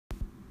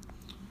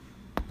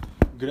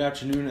Good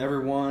afternoon,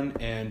 everyone,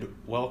 and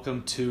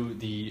welcome to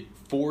the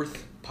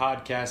fourth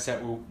podcast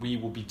that we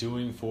will be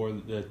doing for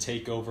the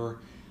takeover.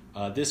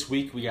 This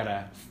week, we got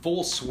a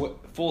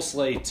full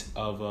slate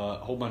of a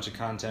whole bunch of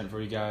content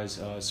for you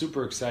guys.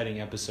 Super exciting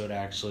episode,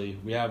 actually.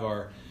 We have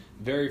our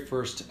very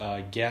first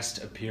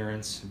guest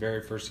appearance,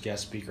 very first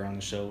guest speaker on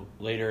the show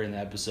later in the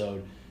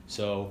episode,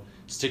 so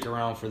stick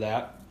around for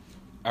that.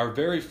 Our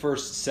very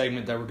first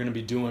segment that we're going to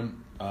be doing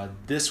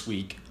this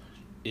week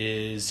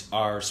is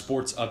our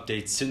sports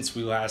updates since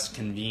we last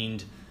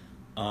convened.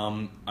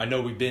 I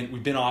know we've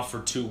been off for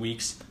 2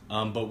 weeks,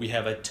 but we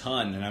have a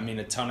ton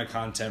of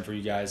content for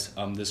you guys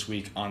this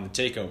week on the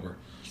takeover.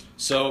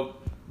 So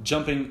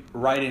jumping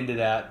right into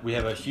that, we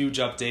have a huge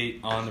update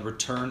on the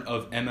return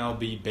of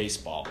MLB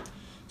baseball.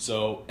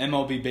 So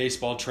MLB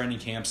baseball training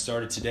camp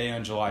started today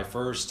on July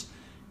 1st,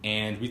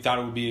 and we thought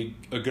it would be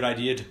a good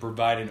idea to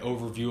provide an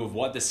overview of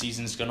what the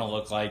season is going to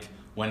look like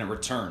when it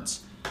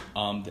returns.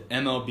 The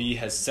MLB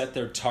has set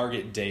their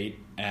target date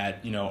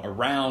at,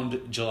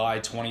 around July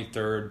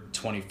 23rd,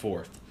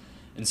 24th.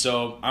 And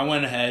so I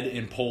went ahead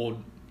and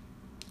pulled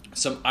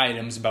some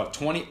items, about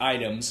 20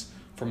 items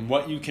from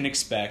what you can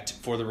expect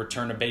for the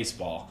return of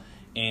baseball.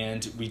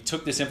 And we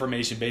took this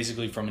information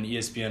basically from an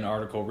ESPN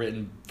article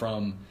written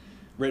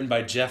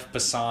by Jeff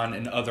Passan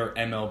and other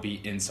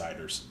MLB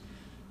insiders.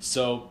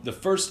 So the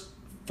first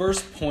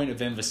point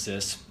of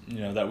emphasis,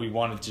 that we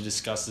wanted to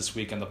discuss this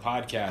week on the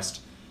podcast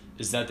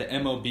is that the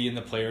MLB and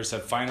the players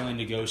have finally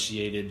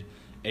negotiated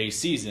a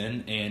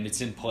season, and it's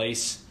in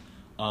place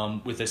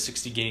with a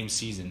 60-game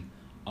season.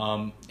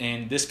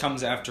 And this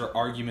comes after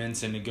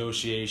arguments and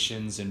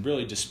negotiations and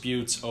really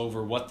disputes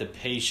over what the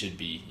pay should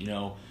be.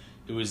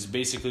 It was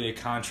basically a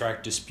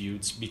contract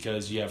disputes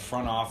because you have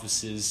front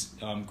offices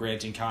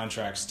granting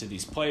contracts to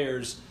these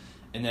players,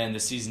 and then the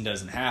season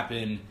doesn't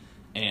happen,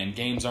 and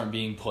games aren't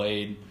being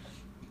played.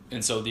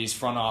 And so these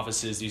front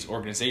offices, these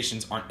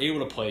organizations aren't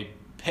able to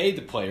pay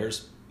the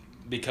players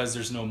because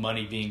there's no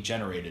money being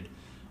generated.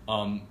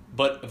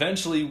 But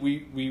eventually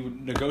we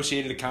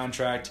negotiated a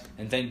contract,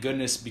 and thank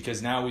goodness,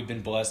 because now we've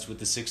been blessed with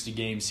the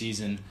 60-game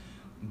season,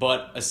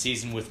 but a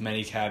season with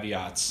many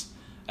caveats,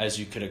 as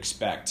you could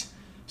expect.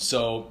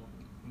 So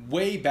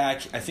way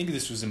back, I think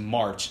this was in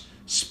March,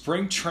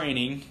 spring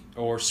training,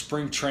 or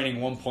spring training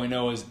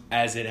 1.0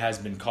 as it has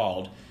been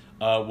called,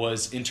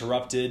 was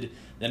interrupted.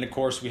 Then, of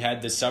course, we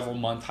had the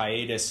several-month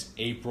hiatus,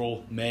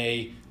 April,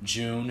 May,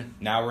 June.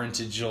 Now we're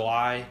into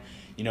July.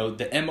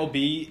 The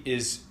MLB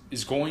is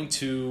going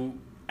to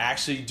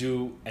actually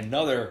do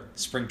another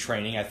spring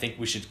training. I think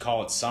we should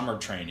call it summer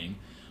training.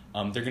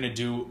 They're going to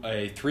do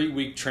a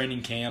 3-week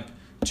training camp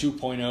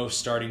 2.0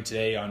 starting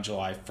today on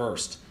July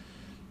 1st.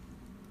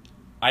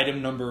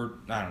 Item number,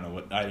 I don't know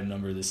what item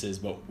number this is,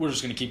 but we're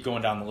just going to keep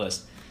going down the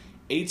list.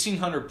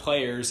 1,800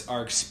 players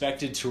are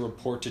expected to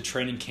report to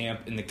training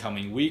camp in the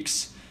coming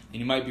weeks. And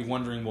you might be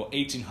wondering, well,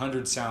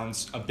 1,800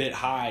 sounds a bit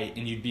high,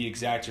 and you'd be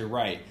exactly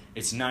right.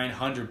 It's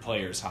 900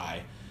 players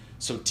high.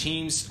 So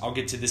teams, I'll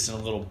get to this in a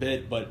little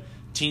bit, but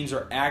teams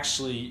are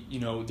actually,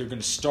 they're going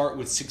to start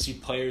with 60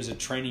 players at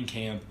training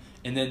camp,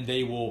 and then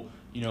they will,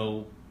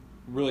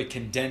 really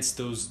condense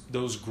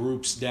those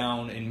groups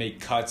down and make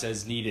cuts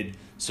as needed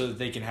so that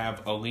they can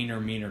have a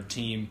leaner, meaner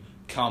team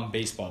come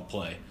baseball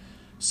play.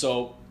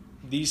 So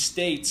the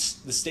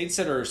states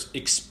that are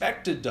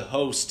expected to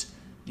host,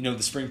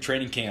 the spring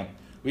training camp,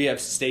 we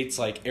have states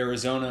like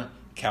Arizona,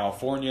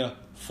 California,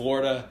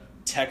 Florida,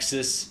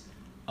 Texas.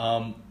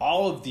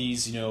 All of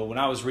these, when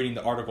I was reading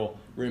the article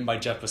written by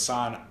Jeff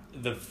Passan,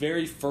 the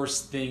very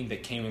first thing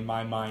that came in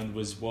my mind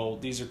was, well,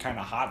 these are kind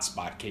of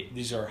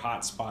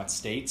hotspot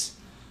states.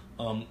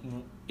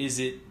 Is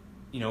it,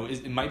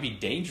 it might be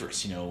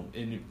dangerous, and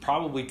it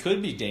probably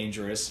could be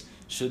dangerous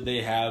should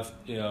they have,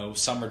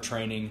 summer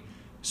training,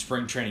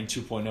 spring training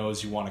 2.0,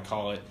 as you want to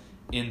call it,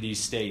 in these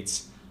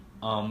states.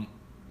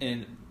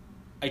 And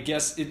I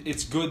guess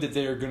it's good that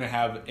they're going to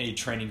have a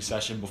training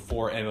session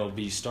before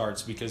MLB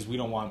starts because we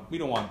don't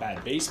want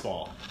bad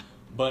baseball.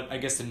 But I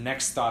guess the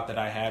next thought that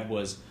I had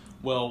was,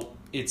 well,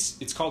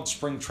 it's called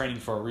spring training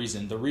for a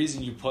reason. The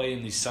reason you play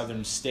in these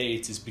southern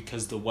states is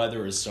because the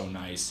weather is so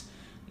nice.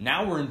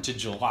 Now we're into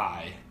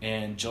July,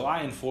 and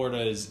July in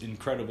Florida is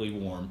incredibly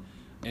warm.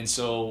 And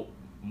so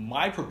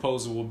my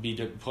proposal would be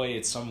to play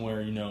it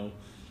somewhere,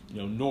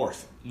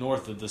 north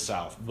of the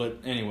South. But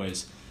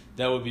anyways,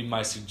 that would be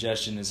my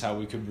suggestion is how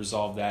we could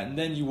resolve that. And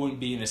then you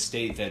wouldn't be in a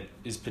state that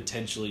is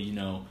potentially,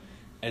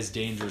 as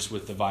dangerous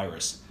with the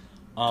virus.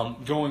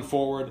 Going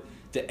forward,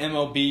 the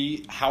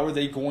MLB, how are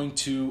they going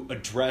to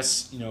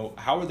address,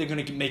 how are they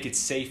going to make it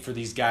safe for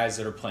these guys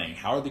that are playing?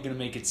 How are they going to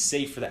make it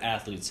safe for the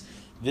athletes?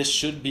 This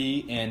should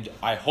be, and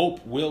I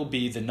hope will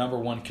be, the number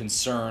one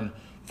concern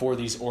for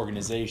these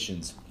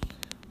organizations.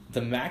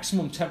 The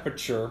maximum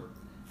temperature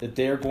that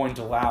they're going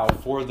to allow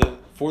for the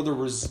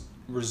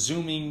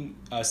resuming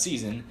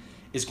season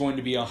is going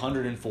to be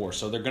 104.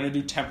 So they're going to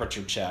do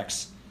temperature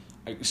checks.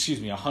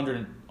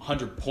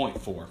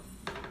 100.4.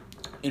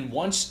 And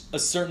once a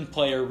certain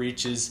player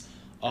reaches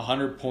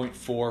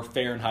 100.4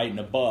 Fahrenheit and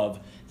above,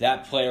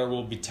 that player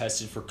will be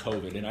tested for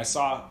COVID. And I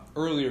saw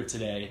earlier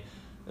today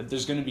that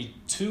there's going to be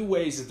 2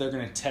 ways that they're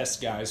going to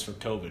test guys for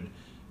COVID.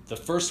 The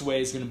first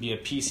way is going to be a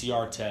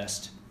PCR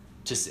test.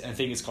 I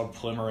think it's called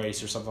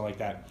polymerase or something like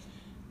that.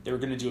 They were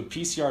going to do a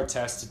PCR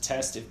test to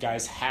test if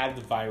guys have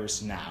the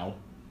virus now.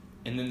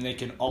 And then they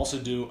can also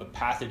do a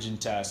pathogen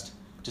test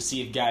to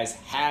see if guys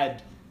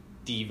had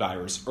the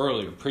virus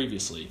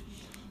previously.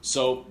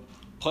 So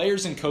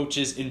players and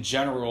coaches in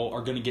general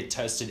are going to get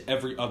tested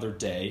every other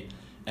day.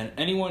 And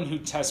anyone who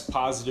tests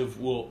positive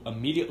will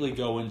immediately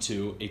go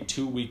into a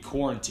 2-week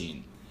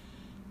quarantine.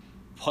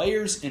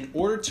 Players, in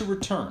order to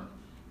return,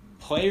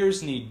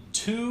 players need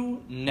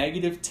 2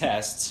 negative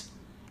tests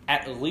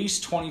at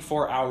least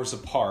 24 hours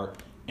apart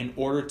in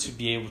order to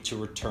be able to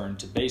return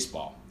to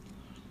baseball.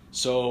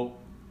 So,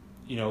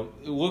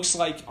 it looks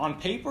like on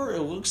paper,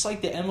 it looks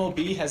like the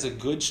MLB has a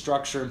good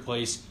structure in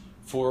place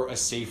for a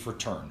safe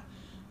return.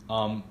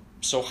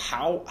 So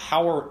how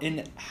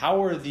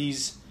are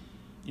these,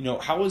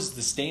 how is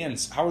the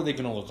stands, how are they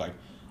going to look like?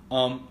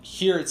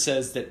 Here it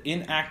says that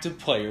inactive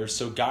players,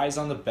 so guys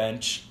on the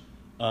bench,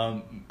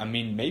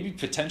 maybe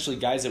potentially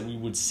guys that we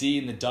would see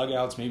in the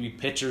dugouts, maybe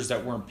pitchers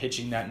that weren't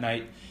pitching that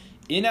night.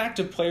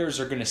 Inactive players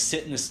are going to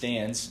sit in the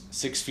stands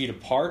 6 feet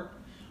apart.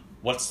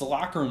 What's the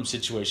locker room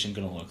situation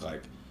going to look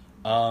like?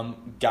 The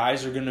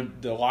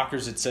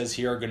lockers it says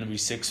here are going to be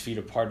 6 feet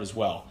apart as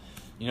well.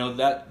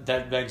 That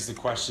begs the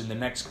question. The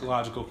next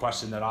logical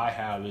question that I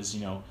have is,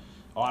 a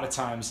lot of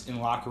times in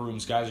locker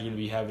rooms, guys are going to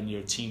be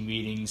having, team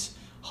meetings,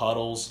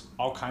 huddles,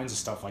 all kinds of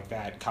stuff like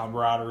that,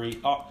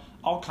 camaraderie,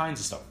 all kinds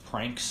of stuff,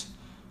 pranks.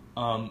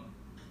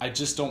 I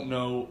just don't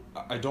know.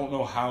 I don't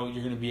know how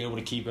you're going to be able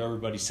to keep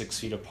everybody 6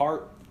 feet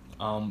apart.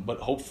 But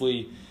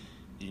hopefully,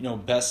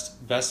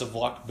 best of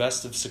luck,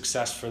 best of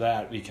success for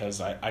that, because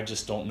I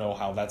just don't know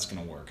how that's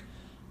going to work.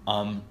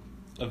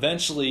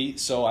 Eventually,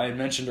 so I had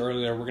mentioned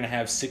earlier, we're going to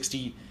have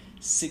 60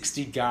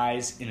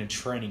 guys in a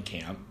training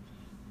camp.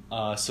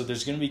 So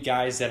there's going to be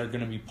guys that are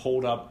going to be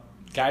pulled up.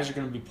 Guys are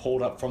going to be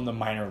pulled up from the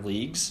minor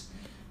leagues.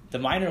 The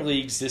minor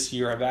leagues this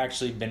year have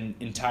actually been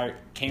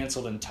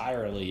canceled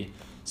entirely.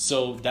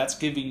 So that's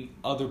giving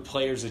other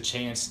players a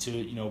chance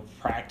to,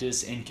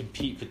 practice and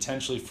compete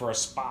potentially for a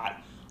spot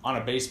on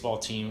a baseball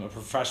team, a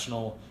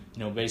professional,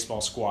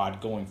 baseball squad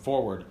going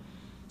forward.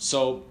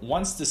 So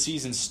once the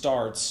season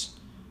starts,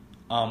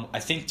 I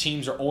think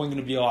teams are only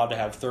going to be allowed to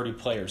have 30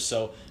 players.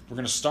 So we're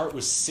going to start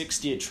with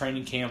 60 at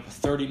training camp,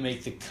 30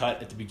 make the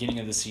cut at the beginning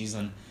of the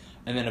season,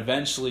 and then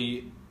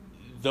eventually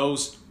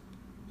those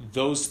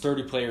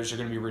 30 players are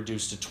going to be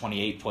reduced to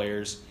 28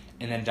 players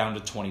and then down to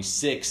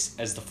 26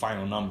 as the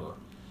final number.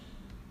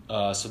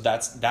 So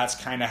that's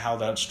kind of how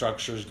that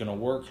structure is going to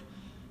work.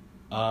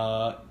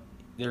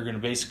 They're going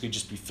to basically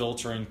just be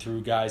filtering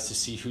through guys to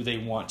see who they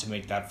want to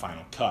make that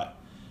final cut.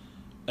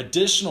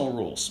 Additional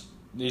rules.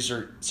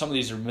 Some of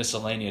these are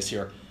miscellaneous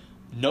here.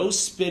 No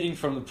spitting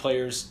from the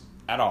players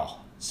at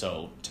all.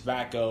 So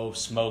tobacco,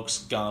 smokes,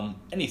 gum,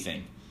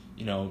 anything.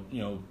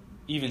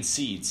 Even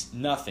seeds,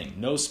 nothing.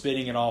 No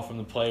spitting at all from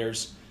the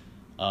players.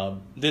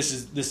 This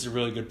is a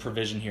really good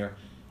provision here.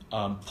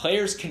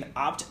 Players can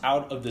opt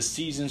out of the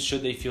season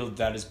should they feel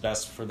that is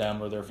best for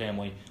them or their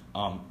family.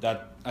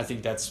 I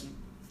think that's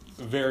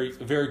a very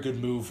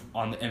good move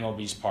on the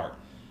MLB's part.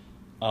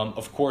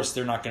 Of course,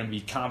 they're not going to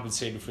be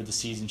compensated for the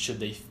season should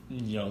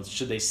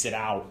they sit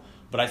out.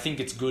 But I think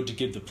it's good to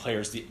give the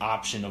players the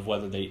option of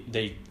whether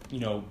they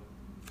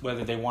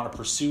want to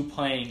pursue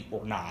playing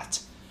or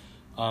not.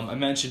 I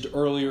mentioned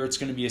earlier it's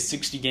going to be a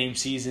 60-game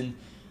season.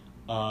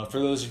 For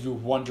those of you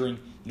wondering,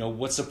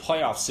 what's the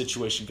playoff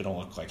situation going to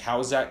look like?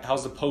 How's the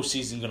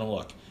postseason going to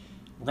look?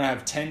 We're going to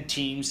have 10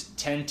 teams.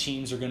 10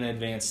 teams are going to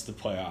advance to the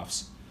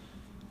playoffs.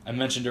 I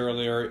mentioned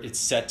earlier it's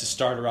set to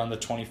start around the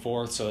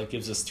 24th, so that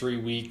gives us 3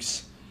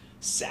 weeks.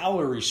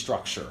 Salary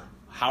structure.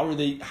 How are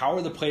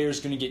the players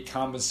going to get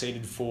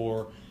compensated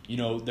for,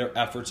 their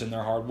efforts and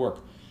their hard work?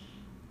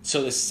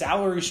 So the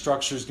salary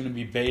structure is going to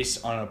be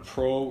based on a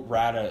pro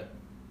rata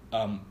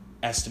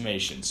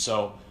estimation.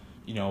 So,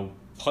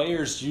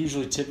 players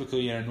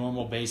typically in a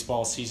normal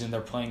baseball season, they're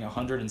playing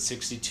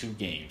 162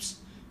 games,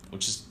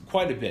 which is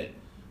quite a bit.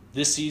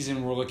 This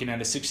season, we're looking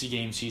at a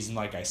 60-game season,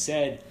 like I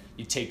said.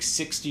 You take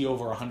 60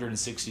 over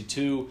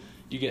 162,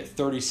 you get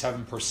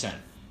 37%.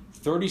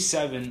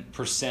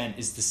 37%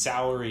 is the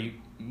salary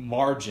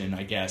margin,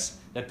 I guess,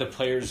 that the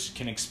players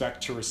can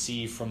expect to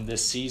receive from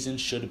this season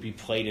should it be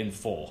played in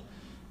full.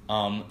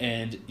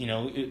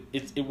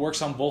 It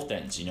works on both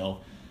ends,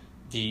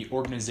 The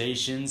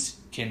organizations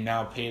can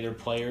now pay their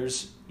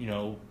players,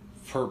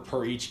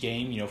 per each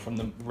game, from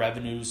the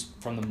revenues,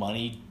 from the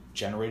money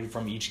generated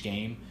from each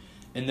game.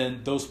 And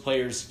then those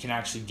players can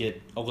actually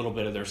get a little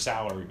bit of their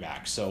salary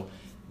back. So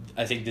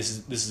I think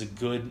this is a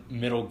good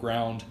middle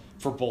ground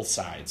for both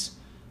sides.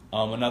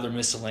 Another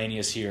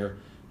miscellaneous here,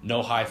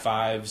 no high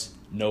fives,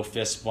 no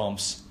fist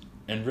bumps,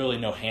 and really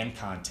no hand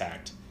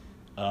contact.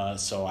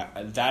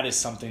 That is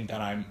something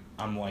that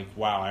I'm like,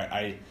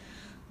 wow,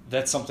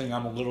 that's something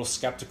I'm a little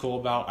skeptical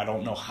about. I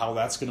don't know how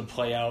that's going to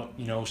play out,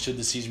 should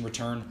the season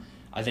return.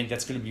 I think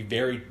that's going to be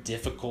very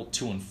difficult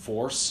to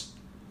enforce.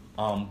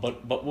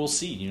 But we'll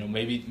see.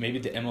 Maybe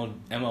the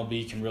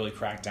MLB can really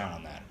crack down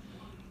on that.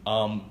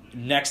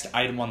 Next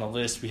item on the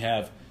list, we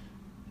have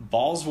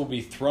baseballs will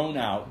be thrown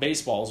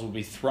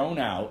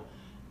out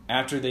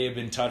after they have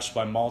been touched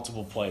by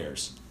multiple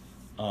players.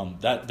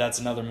 That's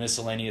another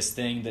miscellaneous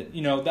thing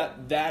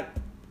that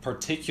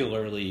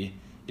particularly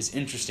is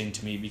interesting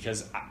to me,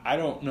 because I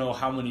don't know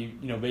how many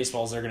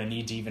baseballs they're going to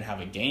need to even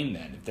have a game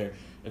then,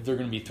 if they're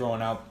going to be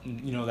throwing out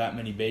that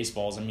many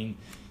baseballs. I mean,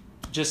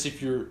 just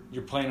if you're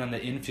playing on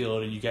the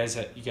infield and you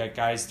got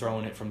guys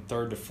throwing it from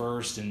third to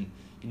first and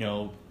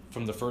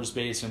from the first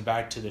baseman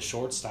back to the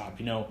shortstop,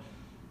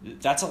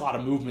 that's a lot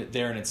of movement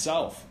there in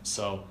itself.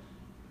 So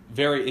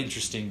very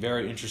interesting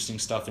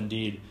stuff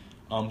indeed.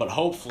 But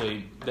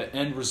hopefully the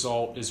end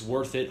result is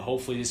worth it.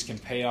 Hopefully this can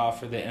pay off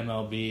for the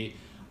MLB.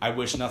 I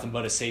wish nothing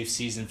but a safe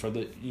season for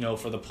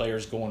the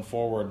players going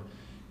forward.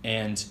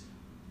 And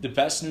the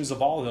best news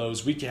of all of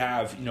those, we could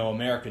have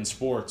American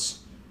sports.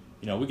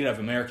 We could have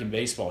American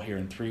baseball here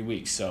in 3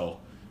 weeks. So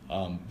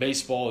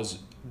baseball is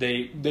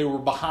they were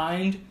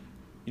behind.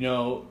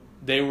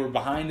 They were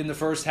behind in the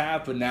first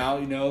half, but now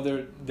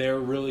they're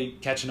really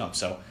catching up.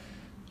 So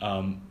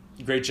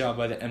great job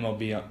by the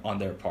MLB on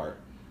their part.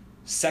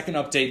 Second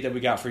update that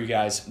we got for you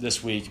guys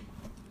this week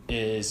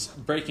is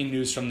breaking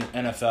news from the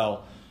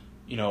NFL.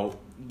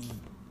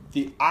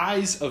 The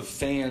eyes of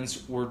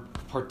fans were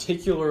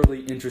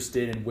particularly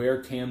interested in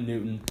where Cam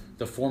Newton,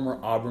 the former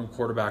Auburn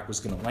quarterback, was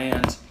going to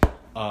land.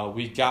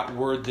 We got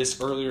word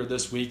earlier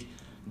this week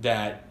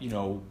that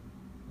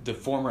the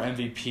former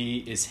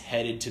MVP is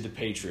headed to the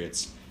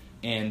Patriots.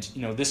 And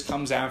this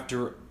comes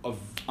after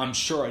I'm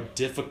sure a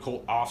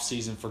difficult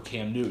offseason for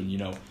Cam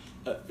Newton.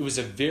 It was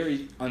a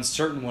very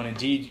uncertain one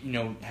indeed.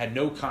 Had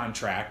no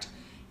contract,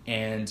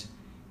 and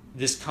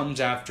this comes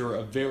after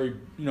a very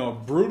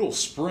brutal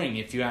spring,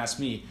 if you ask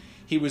me.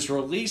 He was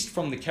released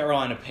from the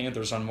Carolina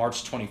Panthers on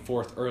March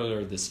 24th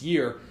earlier this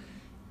year,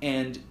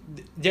 and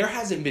there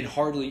hasn't been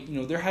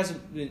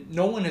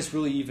no one has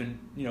really even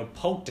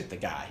poked at the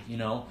guy,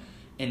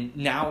 And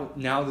now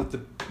that the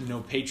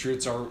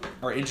Patriots are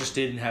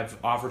interested and have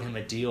offered him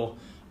a deal,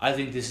 I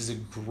think this is a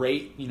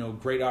great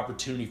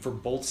opportunity for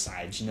both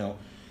sides.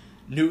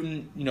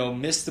 Newton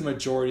missed the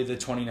majority of the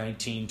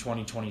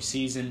 2019-2020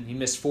 season. He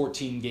missed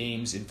 14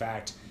 games. In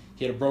fact,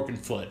 he had a broken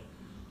foot.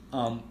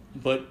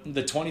 But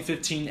the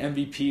 2015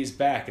 MVP is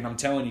back, and I'm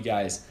telling you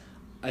guys,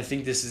 I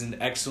think this is an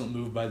excellent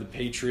move by the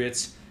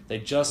Patriots. They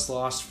just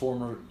lost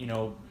former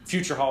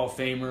future Hall of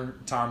Famer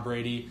Tom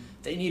Brady.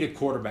 They need a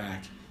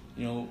quarterback.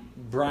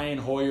 Brian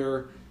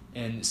Hoyer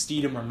and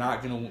Steedham are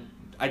not going to.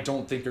 I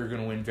don't think they're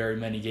going to win very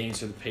many games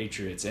for the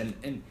Patriots.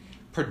 And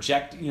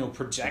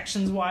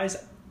projections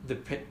wise, the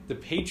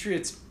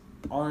Patriots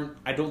aren't.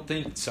 I don't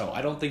think so.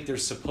 I don't think they're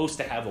supposed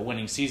to have a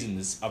winning season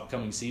this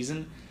upcoming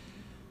season,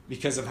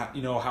 because of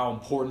how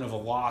important of a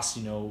loss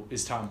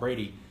is Tom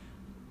Brady.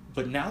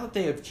 But now that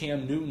they have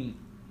Cam Newton,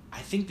 I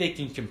think they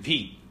can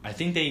compete. I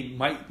think they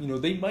might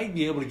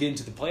be able to get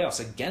into the playoffs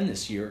again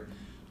this year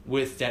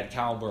with that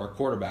caliber of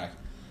quarterback.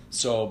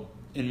 So,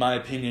 in my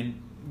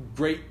opinion,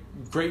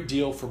 great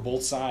deal for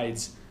both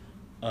sides.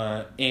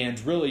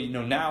 And really,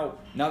 now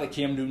that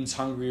Cam Newton's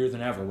hungrier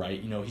than ever,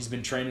 right? He's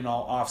been training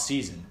all off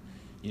season.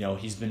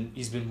 He's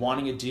been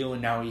wanting a deal,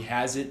 and now he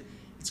has it.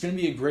 It's going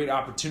to be a great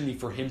opportunity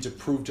for him to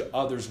prove to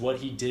others what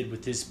he did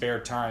with his spare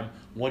time,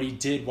 what he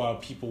did while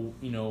people,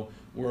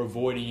 were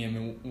avoiding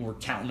him and were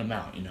counting him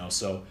out,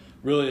 So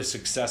really a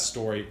success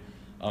story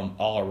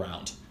all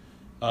around.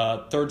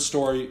 Third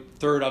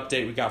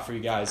update we got for you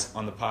guys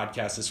on the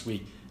podcast this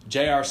week.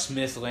 J.R.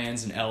 Smith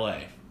lands in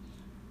L.A.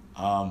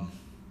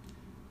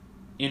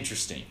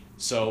 Interesting.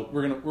 So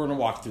we're gonna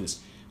walk through this.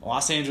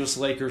 Los Angeles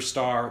Lakers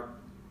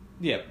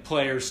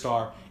player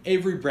star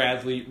Avery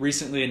Bradley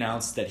recently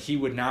announced that he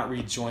would not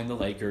rejoin the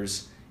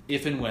Lakers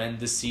if and when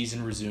the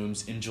season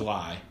resumes in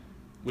July,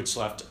 which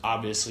left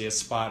obviously a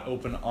spot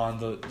open on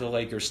the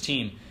Lakers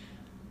team.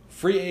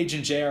 Free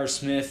agent J.R.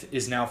 Smith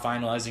is now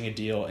finalizing a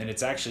deal, and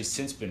it's actually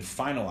since been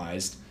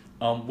finalized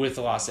with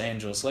the Los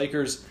Angeles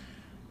Lakers.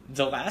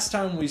 The last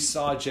time we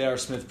saw J.R.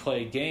 Smith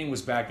play a game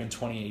was back in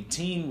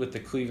 2018 with the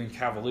Cleveland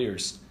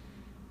Cavaliers.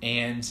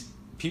 And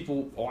a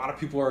lot of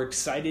people are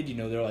excited.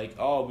 They're like,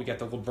 oh, we got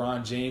the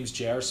LeBron James,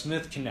 J.R.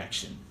 Smith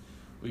connection.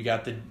 We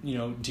got the,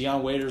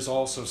 Deion Waiters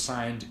also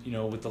signed,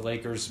 with the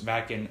Lakers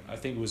back in, I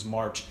think it was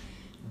March.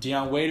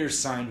 Deion Waiters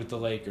signed with the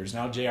Lakers.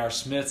 Now J.R.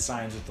 Smith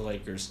signs with the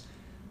Lakers.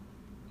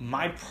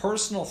 My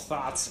personal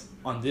thoughts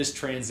on this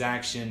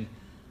transaction,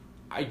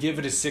 I give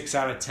it a 6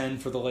 out of 10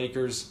 for the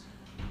Lakers,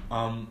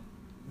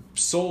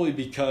 solely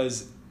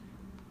because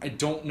I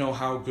don't know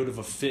how good of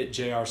a fit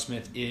J.R.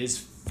 Smith is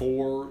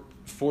for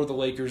the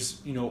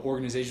Lakers,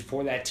 organization,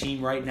 for that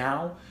team right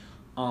now.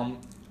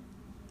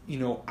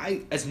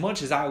 I as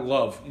much as I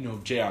love,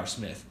 J.R.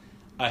 Smith,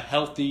 a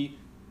healthy,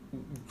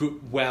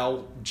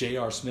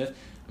 J.R. Smith.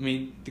 I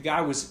mean, the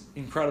guy was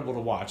incredible to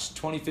watch.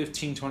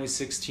 2015,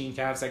 2016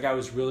 Cavs, that guy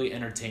was really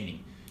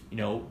entertaining. You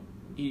know,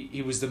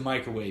 he was the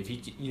microwave.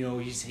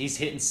 He's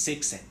hitting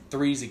 6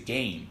 threes a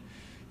game.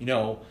 You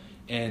know,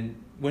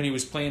 and when he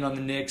was playing on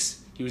the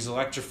Knicks, he was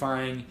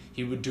electrifying.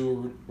 He would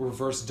do a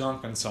reverse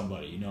dunk on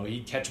somebody. You know,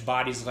 he'd catch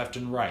bodies left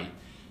and right.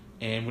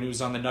 And when he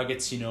was on the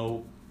Nuggets, you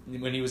know,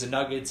 when he was a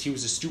Nuggets, he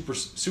was a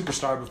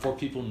superstar before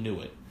people knew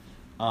it.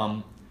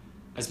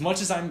 As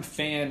much as I'm a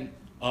fan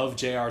of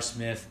J.R.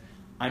 Smith,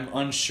 I'm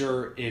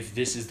unsure if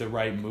this is the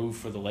right move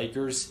for the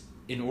Lakers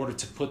in order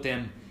to put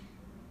them,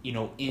 you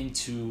know,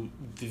 into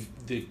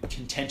the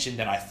contention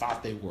that I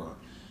thought they were.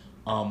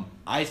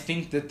 I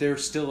think that they're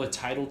still a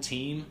title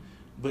team,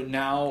 but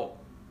now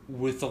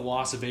with the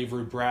loss of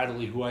Avery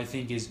Bradley, who I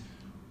think is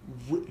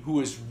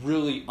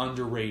really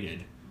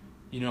underrated.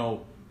 You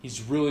know,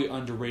 he's really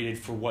underrated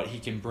for what he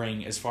can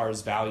bring as far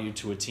as value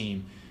to a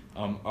team.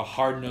 A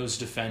hard-nosed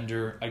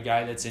defender, a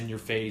guy that's in your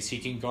face. He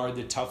can guard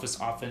the toughest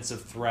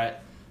offensive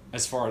threat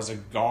as far as a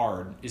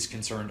guard is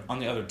concerned on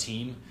the other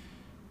team.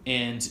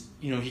 And,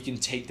 you know, he can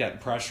take that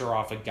pressure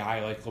off a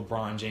guy like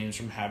LeBron James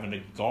from having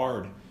to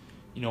guard,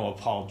 you know, a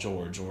Paul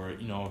George or,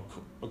 you know,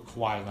 a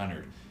Kawhi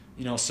Leonard.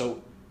 You know,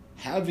 so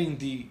having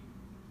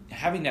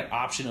that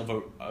option of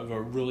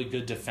a really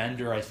good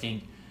defender, I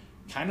think,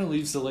 kind of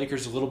leaves the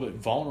Lakers a little bit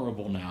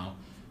vulnerable now.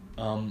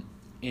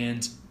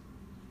 And,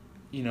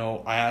 you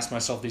know, I asked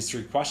myself these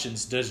 3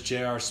 questions. Does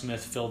J.R.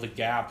 Smith fill the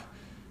gap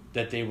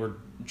that they were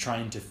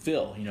trying to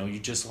fill? You know, you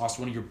just lost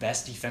one of your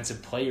best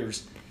defensive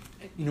players.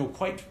 You know,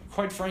 quite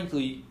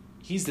frankly,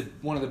 he's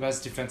one of the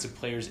best defensive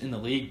players in the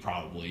league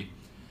probably.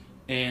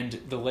 And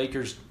the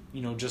Lakers,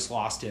 you know, just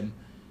lost him.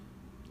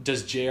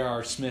 Does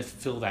J.R. Smith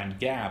fill that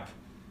gap?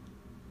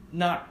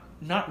 Not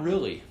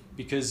really,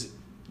 because,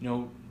 you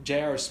know,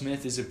 J.R.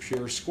 Smith is a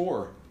pure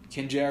scorer.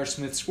 Can J.R.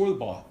 Smith score the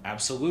ball?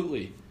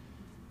 Absolutely.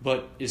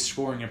 But is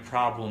scoring a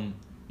problem,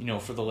 you know,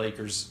 for the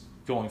Lakers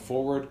going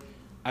forward?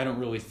 I don't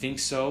really think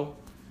so.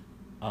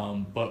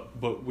 But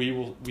we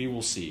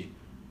will see.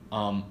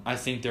 I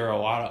think there are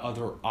a lot of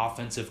other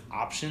offensive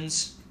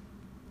options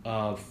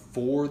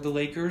for the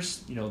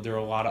Lakers. You know, there are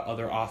a lot of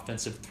other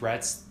offensive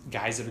threats,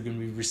 guys that are going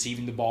to be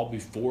receiving the ball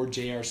before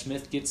J.R.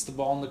 Smith gets the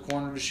ball in the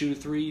corner to shoot a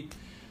 3.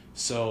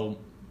 So,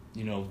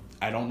 you know,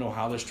 I don't know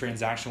how this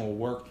transaction will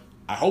work.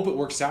 I hope it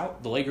works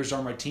out. The Lakers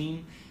are my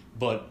team,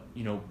 but,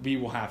 you know, we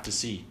will have to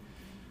see.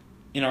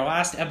 In our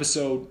last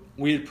episode,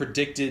 we had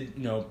predicted,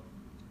 you know,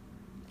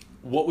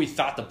 what we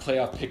thought the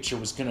playoff picture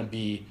was going to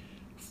be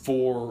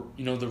for,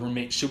 you know,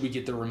 should we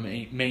get the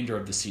remainder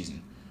of the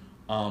season.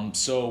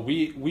 So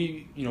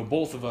we you know,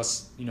 both of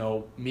us, you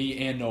know, me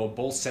and Noah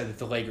both said that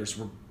the Lakers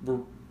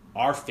were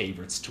our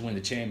favorites to win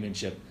the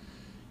championship.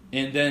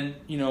 And then,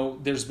 you know,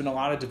 there's been a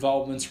lot of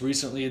developments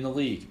recently in the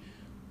league.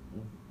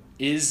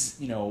 You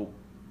know,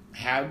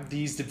 have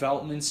these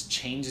developments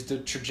changed the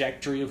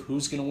trajectory of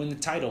who's going to win the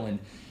title? And,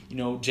 you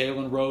know,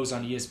 Jalen Rose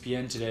on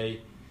ESPN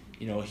today,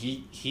 you know,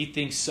 he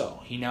thinks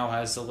so. He now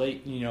has the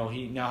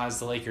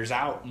Lakers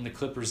out and the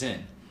Clippers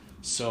in.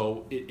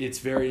 So it's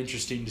very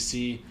interesting to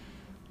see.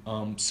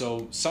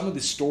 So some of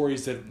the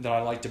stories that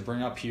I like to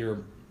bring up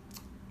here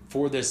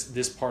for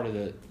this part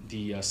of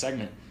the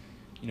segment,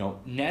 you know,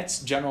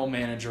 Nets general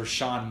manager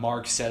Sean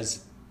Marks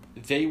says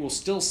they will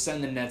still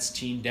send the Nets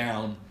team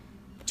down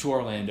to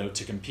Orlando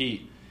to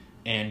compete.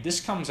 And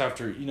this comes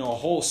after, you know, a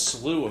whole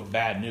slew of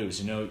bad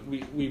news. You know,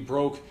 we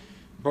broke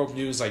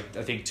news like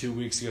I think 3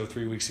 weeks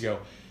ago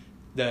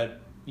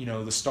that, you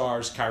know, the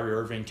Stars, Kyrie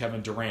Irving,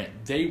 Kevin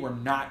Durant, they were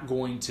not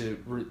going to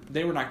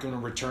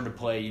return to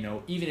play. You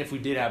know, even if we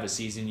did have a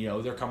season, you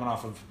know, they're coming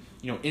off of,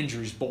 you know,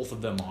 injuries. Both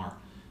of them are.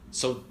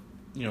 So,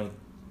 you know,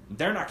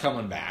 they're not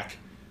coming back.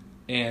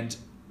 And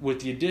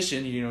with the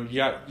addition, you know,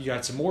 you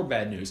got some more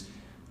bad news.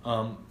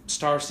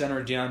 Star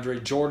center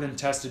DeAndre Jordan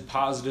tested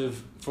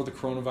positive for the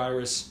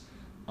coronavirus,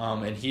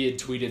 and he had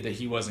tweeted that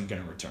he wasn't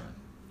going to return.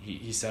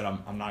 He said,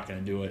 I'm not going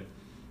to do it.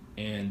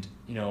 And,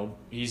 you know,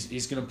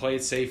 he's going to play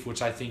it safe,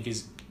 which I think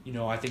is, you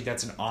know, I think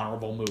that's an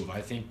honorable move.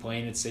 I think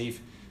playing it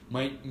safe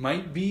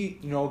might be,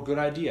 you know, a good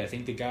idea. I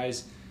think the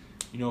guys,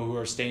 you know, who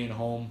are staying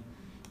home,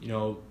 you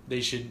know,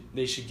 they should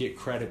get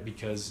credit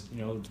because,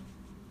 you know,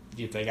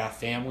 if they got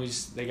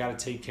families they got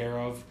to take care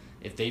of,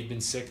 if they've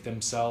been sick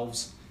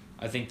themselves,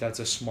 I think that's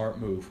a smart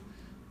move.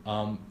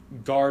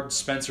 Guard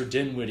Spencer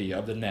Dinwiddie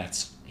of the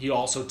Nets, he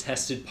also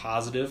tested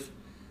positive,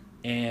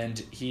 and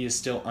he is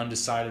still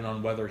undecided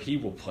on whether he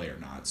will play or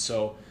not.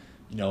 So,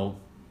 you know,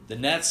 the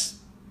Nets,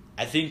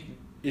 I think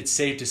it's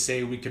safe to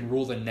say we can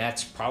rule the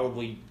Nets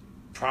probably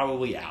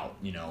out,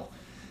 you know.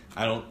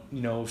 I don't,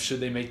 you know, should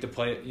they make the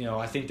play, you know,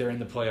 I think they're in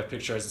the playoff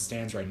picture as it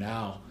stands right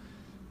now.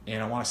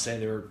 And I want to say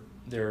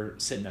they're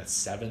sitting at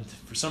 7th.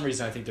 For some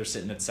reason, I think they're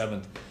sitting at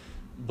 7th.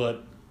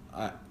 But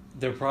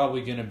they're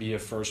probably going to be a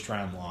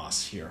first-round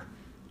loss here.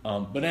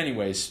 But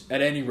anyways,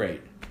 at any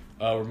rate,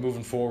 we're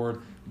moving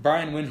forward.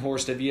 Brian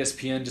Windhorst of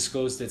ESPN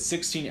disclosed that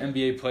 16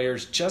 NBA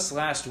players just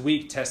last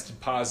week tested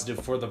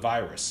positive for the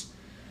virus.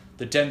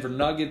 The Denver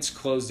Nuggets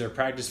closed their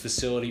practice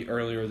facility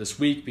earlier this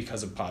week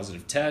because of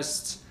positive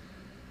tests.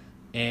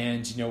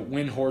 And, you know,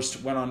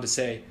 Windhorst went on to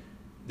say,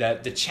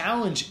 that the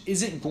challenge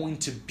isn't going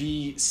to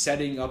be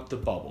setting up the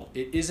bubble.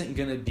 It isn't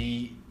going to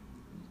be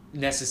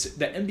necessary.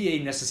 The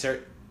NBA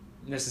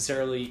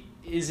necessarily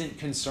isn't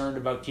concerned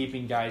about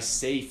keeping guys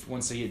safe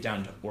once they get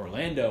down to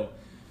Orlando.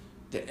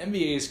 The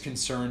NBA is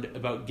concerned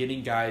about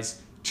getting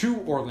guys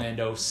to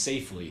Orlando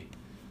safely.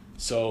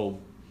 So,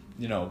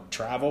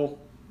 travel,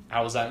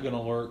 how is that going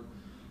to work?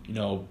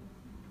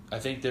 I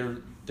think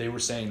they were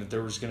saying that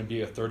there was going to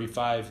be a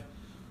 35,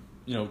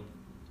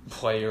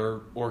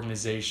 player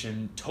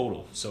organization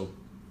total. So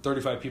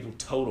 35 people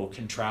total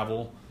can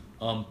travel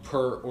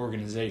per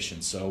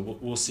organization. So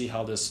we'll see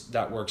how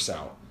that works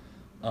out.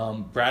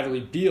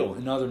 Bradley Beal,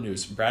 in other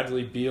news,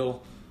 Bradley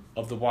Beal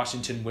of the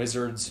Washington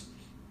Wizards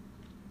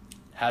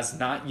has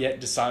not yet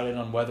decided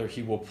on whether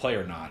he will play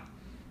or not.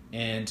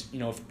 And,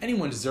 if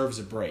anyone deserves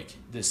a break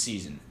this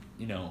season,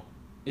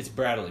 it's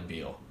Bradley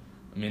Beal.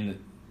 I mean,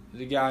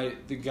 the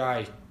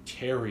guy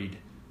carried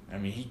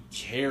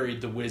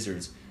the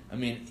Wizards. I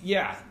mean,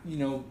 yeah,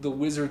 the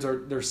Wizards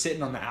they're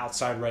sitting on the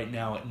outside right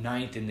now at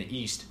 9th in the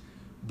East.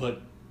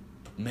 But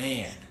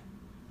man,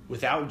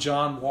 without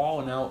John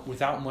Wall and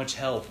without much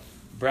help,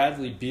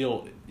 Bradley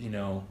Beal,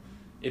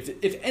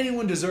 if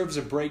anyone deserves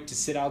a break to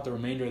sit out the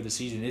remainder of the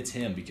season, it's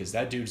him, because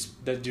that dude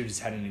has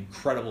had an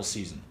incredible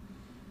season.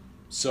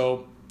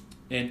 So,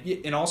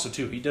 and also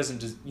too, he doesn't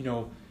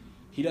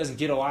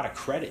get a lot of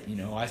credit.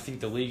 I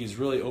think the league has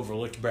really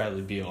overlooked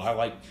Bradley Beal. I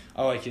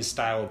like his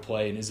style of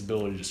play and his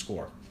ability to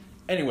score.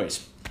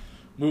 Anyways,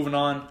 moving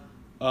on.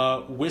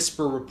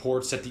 Whisper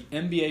reports that the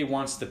NBA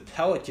wants the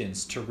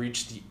Pelicans to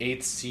reach the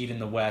 8th seed in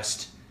the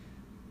West,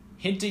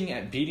 hinting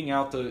at beating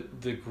out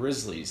the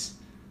Grizzlies.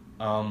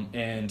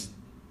 And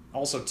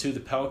also, too,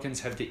 the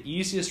Pelicans have the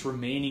easiest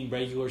remaining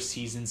regular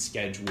season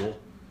schedule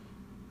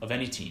of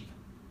any team.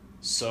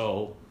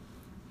 So,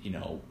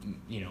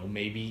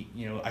 maybe,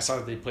 I saw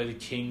that they play the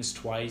Kings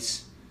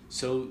twice.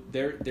 So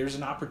there's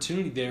an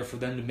opportunity there for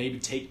them to maybe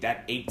take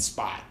that 8th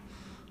spot.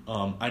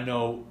 I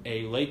know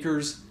a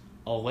Lakers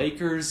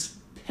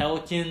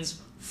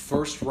Pelicans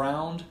first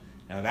round.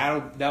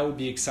 Now that would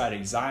be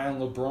exciting. Zion,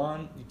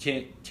 LeBron,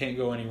 you can't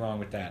go any wrong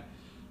with that.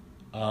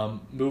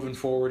 Moving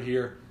forward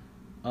here,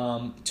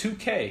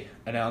 2K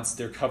announced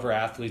their cover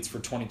athletes for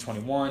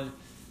 2021.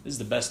 This is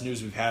the best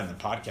news we've had in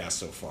the podcast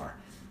so far,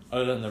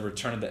 other than the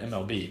return of the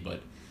MLB.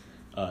 But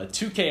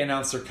 2K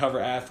announced their cover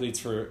athletes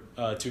for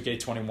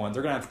 2K21.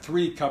 They're going to have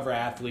 3 cover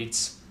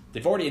athletes.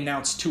 They've already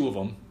announced 2 of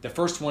them. The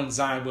first one's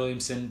Zion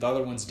Williamson. The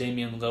other one's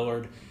Damian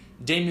Lillard.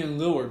 Damian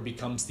Lillard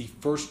becomes the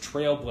first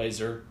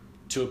Trailblazer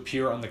to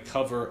appear on the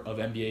cover of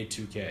NBA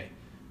 2K.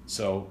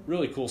 So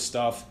really cool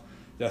stuff.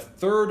 The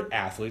third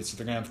athlete, so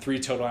they're going to have 3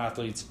 total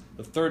athletes.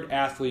 The third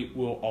athlete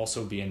will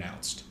also be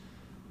announced.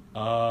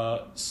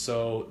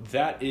 So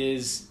that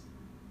is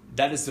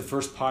the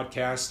first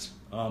podcast.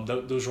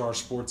 Those are our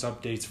sports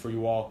updates for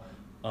you all.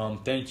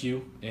 Thank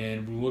you,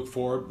 and we look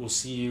forward. We'll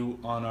see you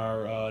on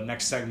our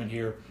next segment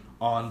here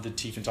on the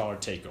Tiefenthaler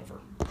Takeover.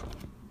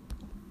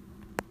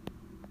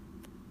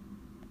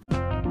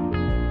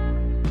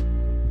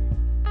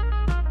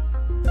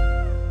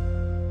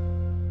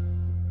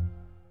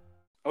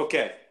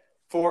 Okay,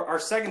 for our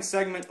second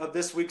segment of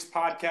this week's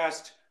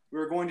podcast,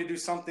 we're going to do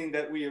something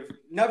that we have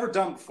never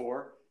done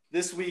before.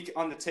 This week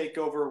on the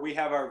Takeover, we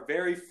have our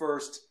very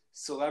first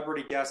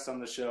celebrity guest on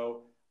the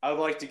show. I would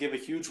like to give a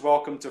huge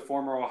welcome to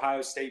former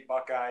Ohio State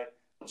Buckeye,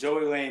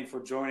 Joey Lane, for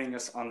joining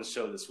us on the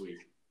show this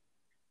week.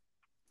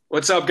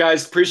 What's up,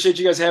 guys? Appreciate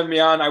you guys having me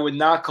on. I would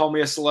not call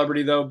me a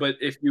celebrity, though, but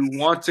if you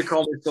want to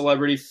call me a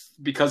celebrity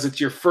because it's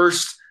your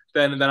first,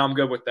 then I'm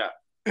good with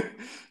that.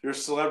 You're a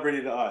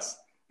celebrity to us.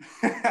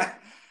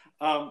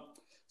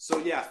 So,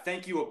 yeah,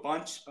 thank you a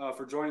bunch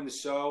for joining the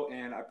show,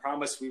 and I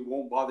promise we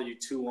won't bother you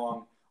too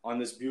long on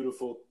this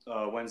beautiful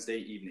Wednesday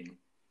evening.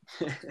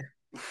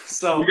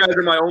 So you guys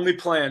are my only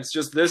plans,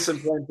 just this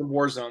and playing some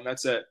Warzone.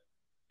 That's it.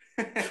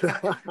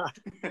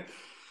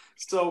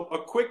 So a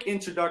quick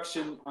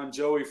introduction on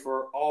Joey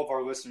for all of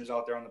our listeners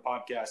out there on the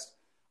podcast.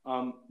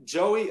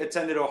 Joey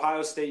attended the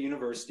Ohio State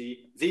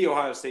University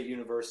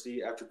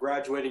after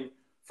graduating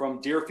from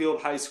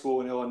Deerfield High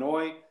School in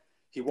Illinois.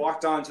 He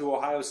walked on to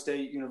Ohio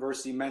State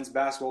University men's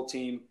basketball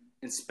team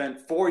and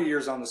spent 4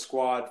 years on the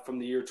squad from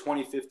the year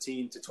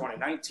 2015 to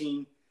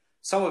 2019.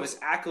 Some of his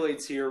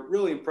accolades here,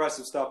 really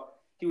impressive stuff.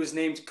 He was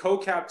named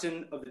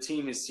co-captain of the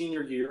team his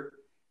senior year.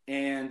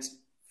 And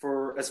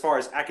for as far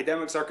as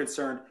academics are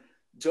concerned,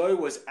 Joey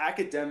was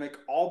academic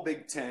all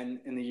Big Ten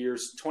in the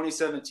years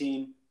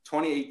 2017,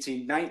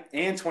 2018,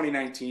 and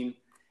 2019,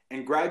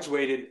 and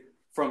graduated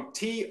from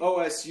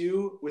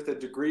TOSU with a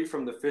degree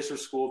from the Fisher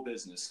School of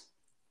Business.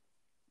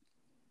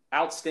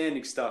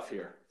 Outstanding stuff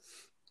here.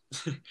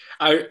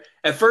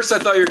 At first I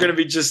thought you were going to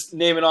be just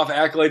naming off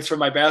accolades from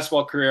my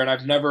basketball career, and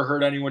I've never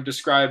heard anyone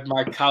describe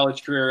my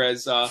college career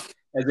as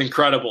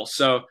incredible.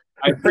 So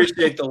I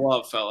appreciate the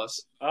love,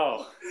 fellas.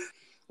 Oh,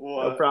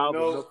 well, no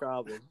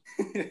problem.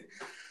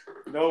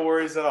 No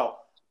worries at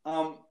all.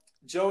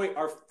 Joey,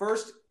 our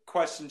first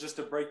question, just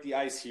to break the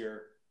ice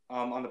here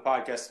on the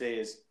podcast today,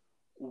 is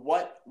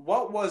what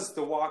was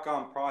the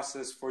walk-on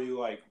process for you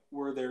like?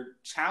 Were there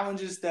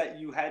challenges that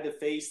you had to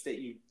face that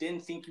you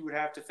didn't think you would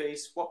have to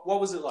face? What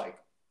was it like?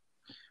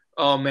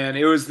 Oh man,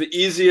 it was the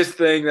easiest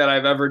thing that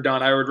I've ever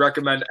done. I would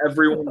recommend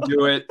everyone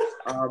do it.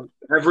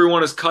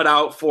 Everyone is cut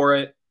out for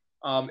it.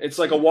 It's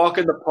like a walk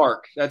in the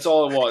park. That's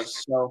all it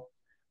was. So,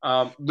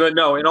 but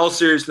no, in all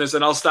seriousness,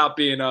 and I'll stop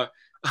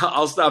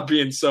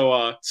being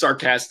so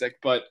sarcastic.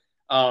 But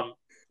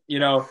you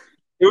know,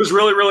 it was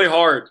really really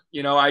hard.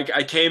 You know, I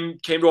came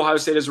to Ohio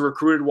State as a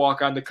recruited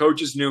walk on. The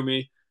coaches knew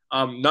me.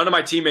 None of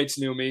my teammates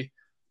knew me.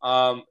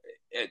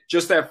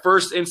 Just that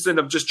first instant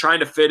of just trying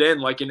to fit in,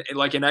 like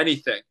in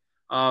anything.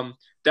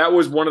 That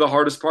was one of the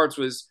hardest parts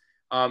was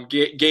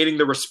gaining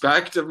the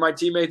respect of my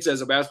teammates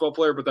as a basketball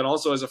player, but then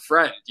also as a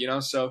friend, you know?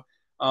 So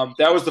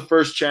that was the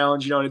first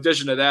challenge. You know, in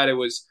addition to that, it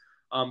was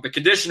the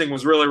conditioning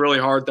was really, really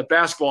hard. The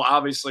basketball,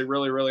 obviously,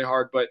 really, really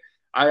hard. But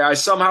I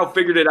somehow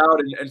figured it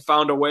out and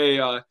found a way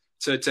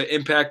to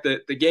impact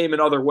the game in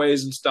other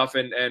ways and stuff.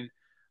 And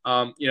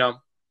you know,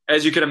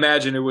 as you can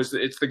imagine,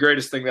 it's the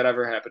greatest thing that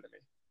ever happened to me.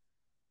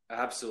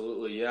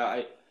 Absolutely,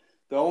 yeah.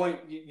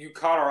 You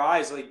caught our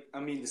eyes, like,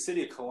 I mean, the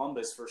city of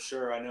Columbus for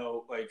sure. I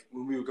know, like,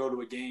 when we would go to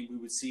a game, we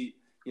would see,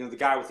 you know, the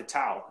guy with the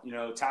towel, you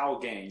know, towel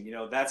gang, you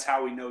know, that's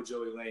how we know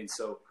Joey Lane.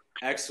 So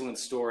excellent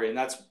story. And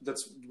that's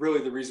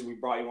really the reason we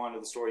brought you onto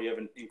the story. You have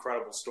an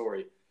incredible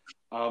story.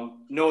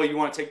 Noah, you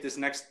want to take this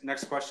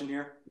next question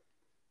here?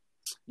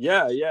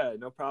 Yeah,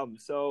 no problem.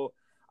 So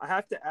I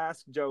have to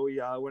ask Joey,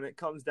 when it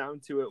comes down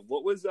to it,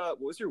 what was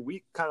your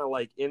week kind of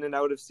like in and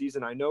out of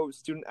season? I know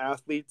student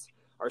athletes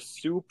are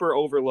super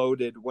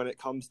overloaded when it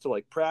comes to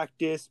like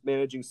practice,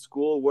 managing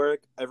school,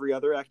 work, every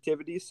other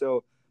activity.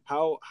 So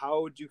how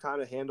would you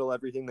kind of handle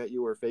everything that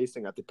you were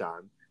facing at the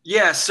time?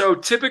 Yeah, so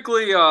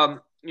typically,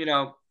 you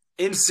know,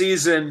 in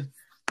season,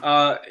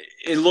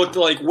 it looked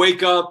like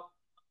wake up,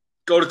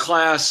 go to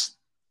class,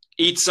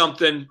 eat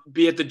something,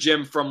 be at the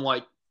gym from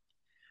like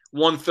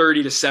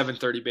 1:30 to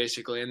 7:30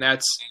 basically, and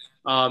that's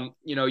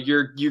you know,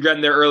 you're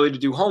getting there early to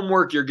do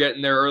homework, you're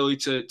getting there early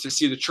to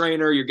see the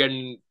trainer, you're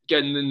getting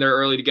in there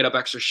early to get up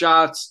extra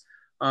shots,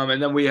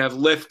 and then we have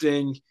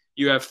lifting,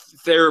 you have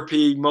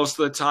therapy most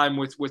of the time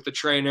with the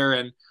trainer,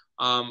 and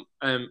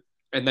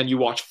then you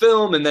watch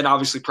film, and then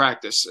obviously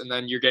practice, and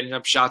then you're getting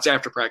up shots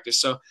after practice.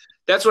 So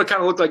that's what it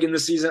kind of looked like in the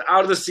season.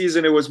 Out of the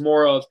season, it was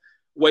more of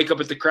wake up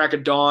at the crack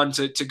of dawn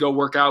to go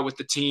work out with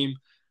the team,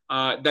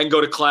 then go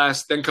to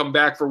class, then come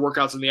back for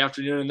workouts in the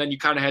afternoon, and then you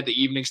kind of had the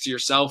evenings to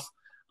yourself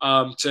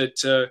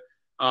to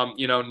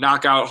you know,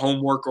 knock out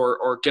homework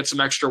or get some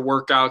extra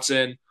workouts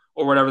in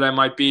or whatever that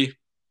might be.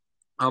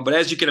 But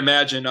as you can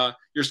imagine,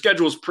 your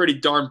schedule is pretty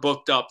darn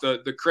booked up.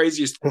 The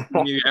craziest thing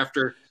for me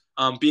after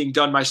being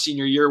done my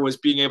senior year was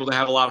being able to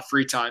have a lot of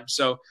free time.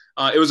 So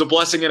it was a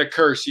blessing and a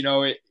curse. You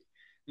know,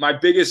 my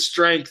biggest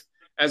strength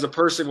as a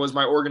person was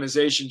my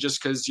organization,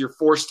 just because you're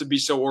forced to be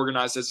so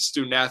organized as a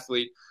student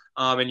athlete,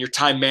 and your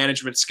time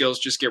management skills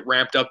just get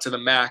ramped up to the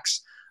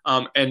max.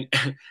 And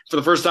for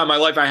the first time in my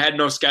life, I had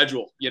no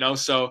schedule, you know,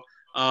 so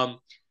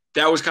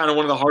that was kind of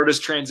one of the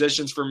hardest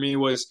transitions for me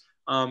was,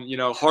 you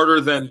know, harder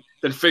than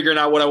figuring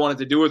out what I wanted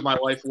to do with my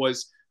life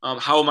was,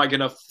 how am I going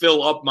to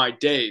fill up my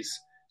days?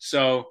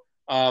 So,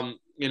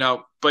 you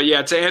know, but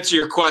yeah, to answer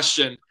your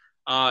question,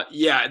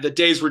 yeah, the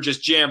days were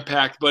just jam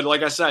packed, but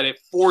like I said, it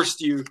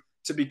forced you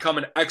to become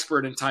an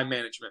expert in time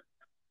management.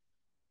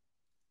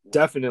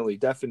 Definitely.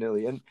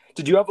 And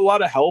did you have a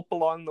lot of help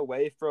along the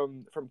way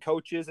from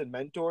coaches and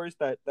mentors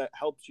that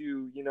helped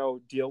you, you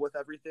know, deal with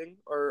everything,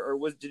 or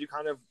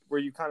were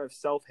you kind of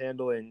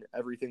self-handling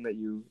everything that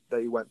you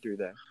went through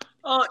there?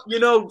 You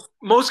know,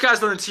 most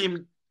guys on the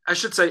team, I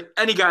should say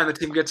any guy on the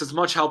team gets as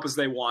much help as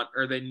they want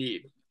or they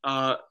need.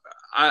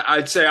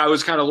 I'd say I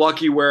was kind of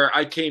lucky where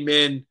I came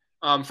in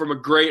from a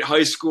great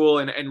high school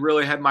and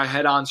really had my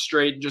head on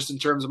straight just in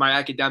terms of my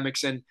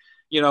academics. And,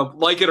 you know,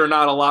 like it or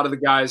not, a lot of the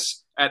guys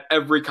at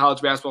every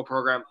college basketball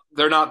program,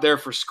 they're not there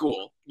for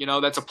school. You know,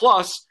 that's a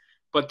plus,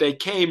 but they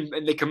came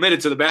and they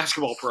committed to the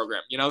basketball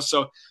program, you know?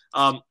 So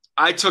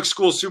I took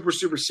school super,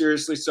 super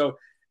seriously. So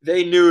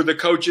they knew, the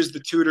coaches,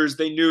 the tutors,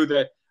 they knew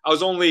that I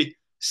was only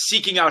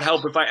seeking out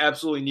help if I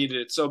absolutely needed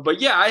it. So,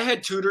 but yeah, I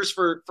had tutors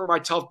for my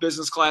tough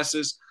business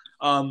classes.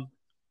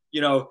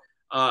 You know,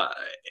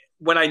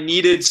 when I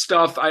needed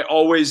stuff, I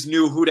always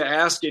knew who to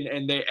ask,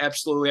 and they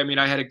absolutely, I mean,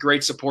 I had a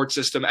great support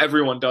system.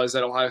 Everyone does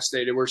at Ohio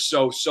State. We're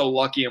so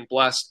lucky and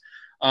blessed.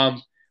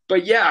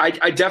 But yeah,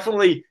 I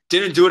definitely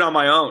didn't do it on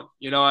my own.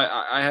 You know,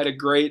 I had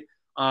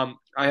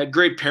I had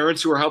great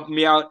parents who were helping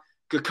me out.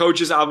 Good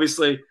coaches,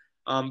 obviously.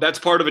 That's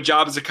part of a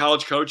job as a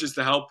college coach, is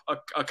to help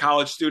a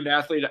college student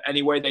athlete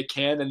any way they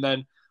can. And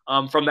then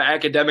from the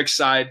academic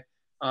side,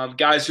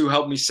 guys who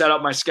helped me set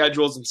up my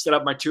schedules and set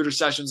up my tutor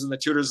sessions and the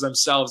tutors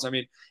themselves. I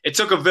mean, it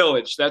took a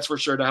village, that's for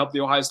sure, to help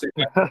the Ohio State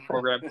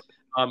program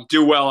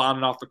do well on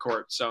and off the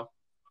court. So,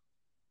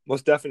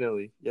 most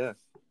definitely, yeah.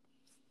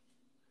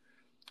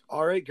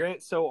 All right,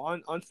 Grant. So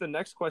on to the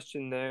next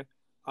question there,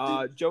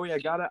 Joey. I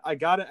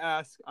gotta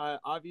ask.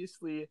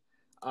 Obviously,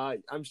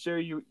 I'm sure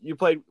you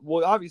played –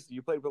 well, obviously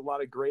you played with a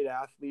lot of great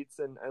athletes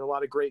and a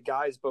lot of great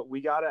guys, but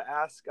we got to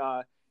ask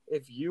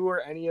if you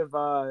or any of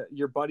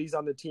your buddies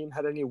on the team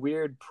had any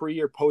weird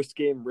pre- or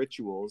post-game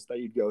rituals that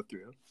you'd go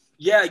through.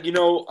 Yeah,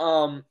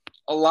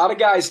 a lot of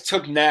guys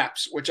took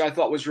naps, which I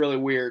thought was really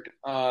weird.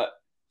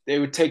 They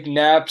would take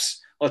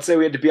naps. Let's say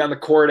we had to be on the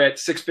court at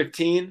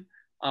 6:15.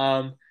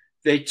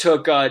 They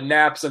took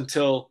naps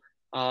until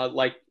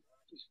like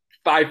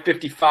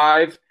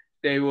 5:55.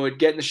 They would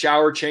get in the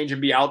shower, change,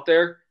 and be out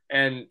there.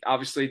 And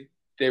obviously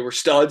they were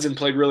studs and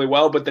played really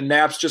well, but the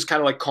naps just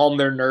kind of like calmed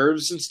their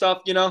nerves and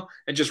stuff,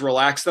 and just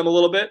relaxed them a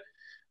little bit.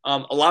 A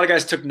lot of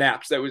guys took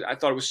naps. I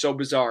thought it was so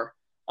bizarre.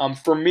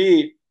 For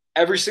me,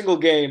 every single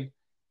game,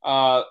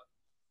 I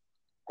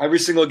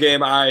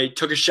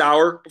took a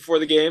shower before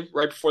the game,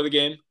 right before the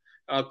game,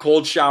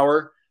 cold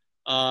shower.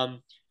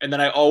 And then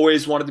I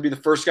always wanted to be the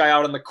first guy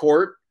out on the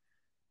court.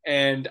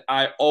 And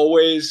I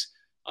always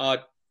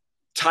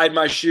tied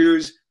my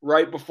shoes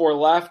right before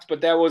left,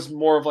 but that was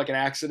more of like an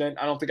accident.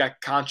 I don't think I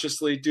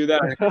consciously do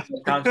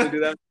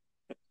that.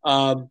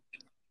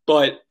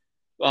 But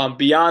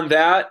beyond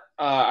that,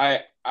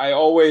 I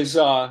always,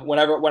 when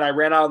I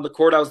ran out on the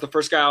court, I was the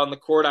first guy out on the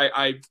court.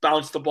 I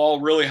bounced the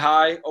ball really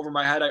high over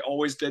my head. I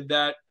always did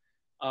that.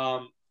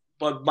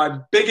 But my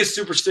biggest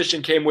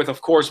superstition came with,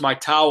 of course, my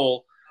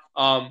towel.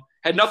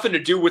 Had nothing to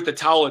do with the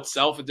towel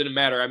itself. It didn't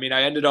matter. I mean,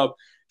 I ended up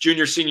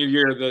junior, senior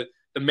year,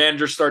 the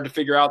manager started to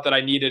figure out that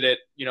I needed it,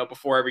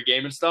 before every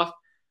game and stuff.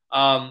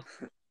 And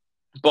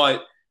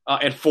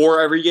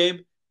for every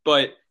game.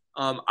 But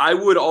I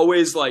would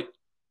always like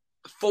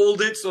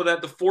fold it so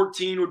that the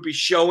 14 would be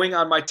showing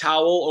on my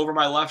towel over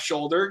my left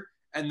shoulder.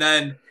 And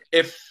then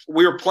if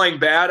we were playing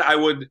bad, I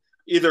would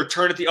either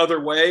turn it the other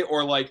way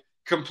or like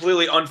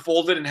completely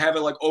unfold it and have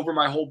it like over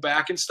my whole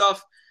back and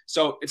stuff.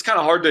 So it's kind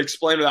of hard to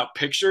explain without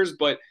pictures,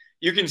 but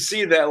you can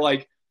see that,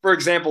 like, for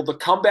example, the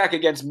comeback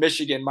against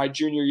Michigan my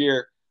junior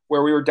year,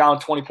 where we were down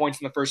 20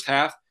 points in the first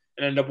half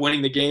and ended up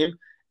winning the game.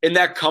 In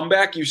that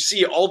comeback, you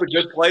see all the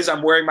good plays.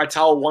 I'm wearing my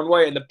towel one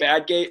way, and the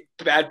bad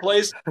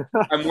plays,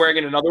 I'm wearing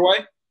it another way.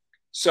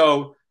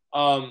 So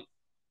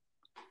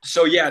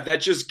yeah,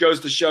 that just goes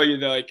to show you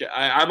that, like,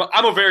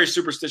 I'm a very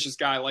superstitious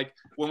guy. Like,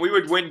 when we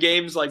would win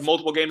games, like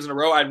multiple games in a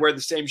row, I'd wear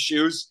the same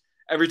shoes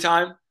every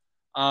time.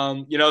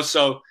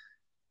 So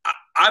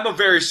I'm a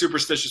very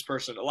superstitious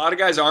person. A lot of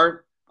guys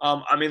aren't.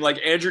 Like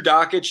Andrew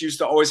Dockich used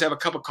to always have a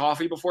cup of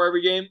coffee before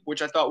every game,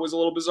 which I thought was a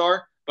little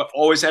bizarre, but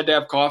always had to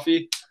have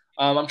coffee.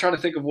 I'm trying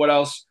to think of what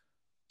else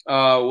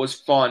was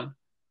fun.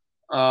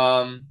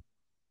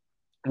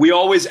 We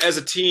always, as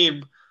a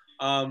team,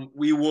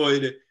 we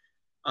would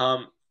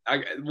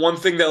one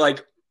thing that,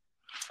 like,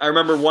 I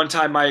remember one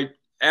time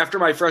after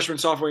my freshman,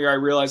 sophomore year, I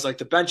realized, like,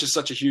 the bench is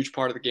such a huge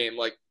part of the game.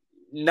 Like,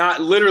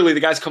 not literally the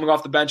guys coming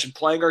off the bench and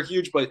playing are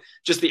huge, but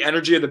just the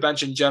energy of the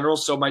bench in general.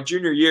 So my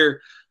junior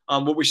year,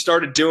 what we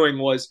started doing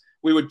was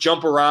we would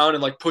jump around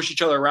and like push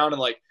each other around and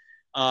like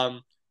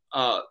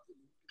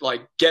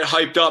get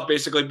hyped up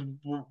basically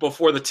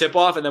before the tip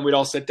off, and then we'd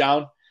all sit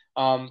down.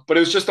 But it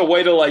was just a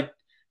way to, like,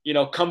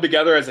 come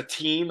together as a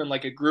team and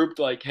like a group,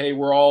 like, hey,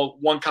 we're all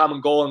one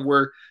common goal and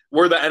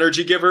we're the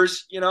energy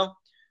givers,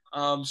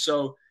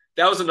 So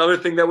that was another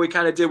thing that we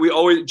kind of did. We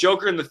always,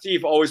 Joker and the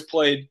Thief always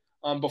played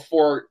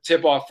before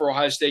tip off for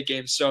Ohio State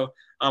games. So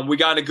we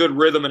got in a good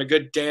rhythm and a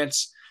good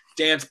dance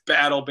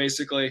battle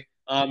basically.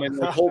 And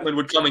like Holtman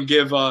would come and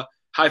give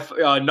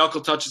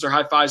knuckle touches or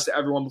high fives to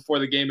everyone before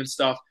the game and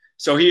stuff.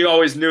 So he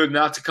always knew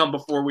not to come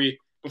before we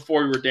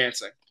were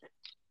dancing.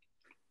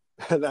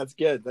 That's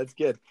good.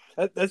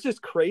 That's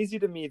just crazy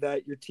to me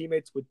that your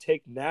teammates would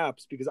take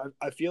naps, because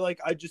I feel like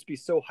I'd just be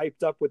so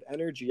hyped up with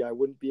energy I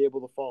wouldn't be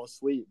able to fall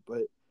asleep.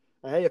 But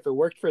hey, if it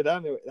worked for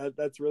them,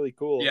 that's really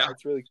cool. Yeah.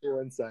 That's really cool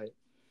insight.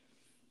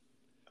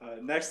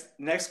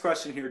 Next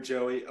question here,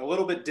 Joey. A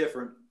little bit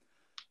different.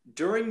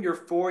 During your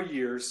 4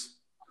 years,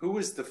 who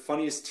was the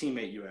funniest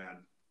teammate you had?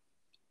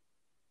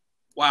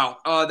 Wow,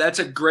 that's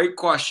a great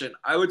question.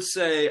 I would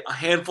say a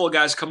handful of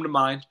guys come to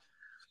mind.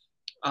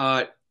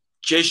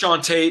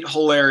 Jayshawn Tate,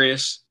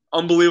 hilarious,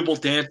 unbelievable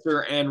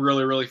dancer, and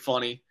really, really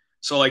funny.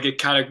 So, like, it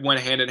kind of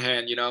went hand in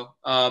hand,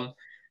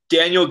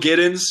 Daniel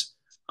Giddens,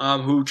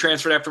 who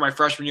transferred after my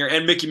freshman year,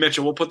 and Mickey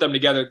Mitchell, we'll put them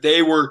together.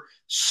 They were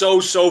so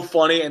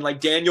funny. And,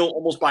 like, Daniel,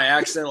 almost by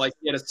accident, like,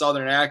 he had a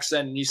Southern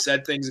accent and he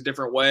said things a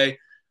different way.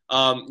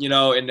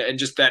 And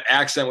just that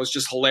accent was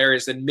just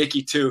hilarious. And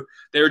Mickey too.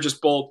 They were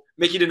just both.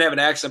 Mickey didn't have an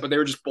accent, but they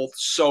were just both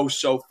so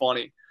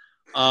funny.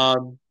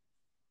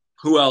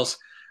 Who else?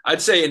 I'd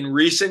say in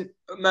recent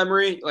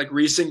memory, like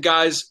recent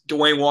guys,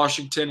 Dwayne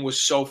Washington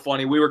was so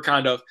funny. We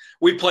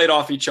played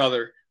off each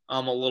other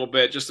a little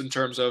bit, just in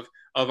terms of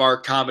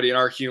our comedy and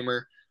our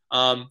humor.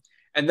 And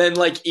then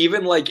like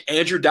even like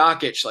Andrew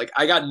Dockich, like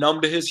I got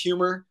numb to his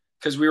humor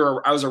because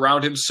I was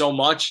around him so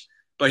much.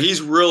 But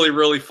he's really,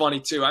 really funny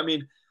too. I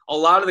mean, a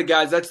lot of the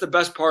guys, that's the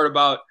best part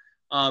about,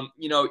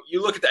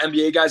 you look at the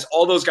NBA guys,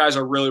 all those guys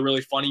are really,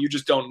 really funny. You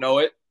just don't know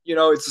it.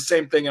 It's the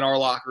same thing in our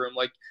locker room.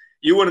 Like,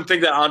 you wouldn't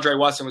think that Andre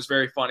Wesson was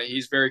very funny.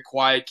 He's very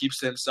quiet, keeps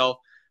to himself.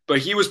 But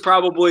he was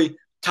probably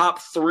top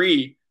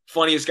 3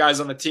 funniest guys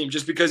on the team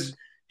just because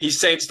he's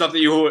saying stuff that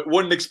you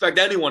wouldn't expect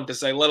anyone to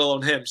say, let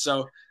alone him.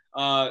 So,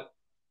 I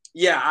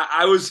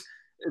was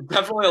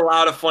definitely a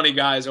lot of funny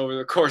guys over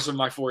the course of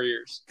my 4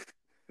 years.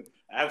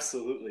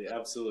 Absolutely.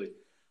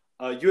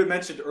 You had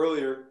mentioned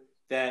earlier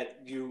that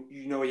you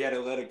had to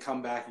let it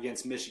come back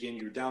against Michigan.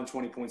 You were down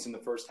 20 points in the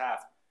first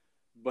half.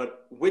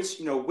 But which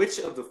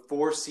of the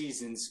 4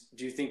 seasons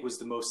do you think was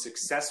the most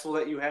successful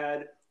that you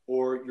had,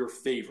 or your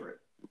favorite?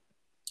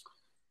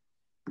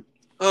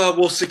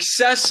 Well,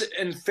 success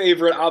and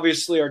favorite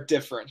obviously are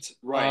different.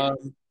 Right.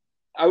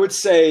 I would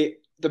say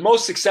the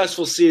most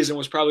successful season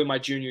was probably my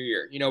junior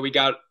year. We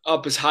got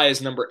up as high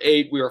as number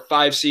 8. We were a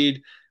 5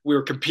 seed. We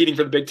were competing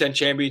for the Big Ten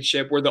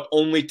championship. We're the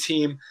only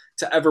team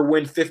to ever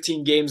win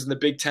 15 games in the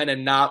Big Ten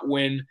and not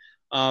win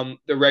the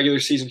regular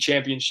season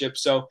championship.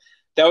 So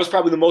that was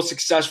probably the most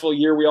successful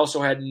year. We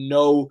also had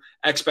no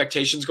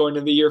expectations going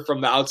into the year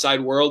from the outside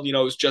world. It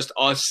was just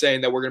us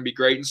saying that we're going to be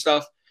great and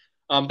stuff.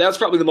 That's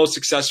probably the most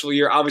successful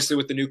year, obviously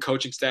with the new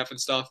coaching staff and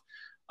stuff.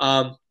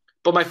 But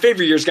my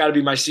favorite year's got to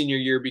be my senior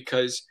year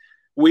because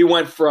we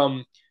went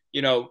from,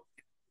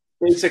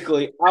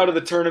 basically out of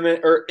the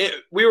tournament,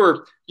 we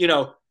were,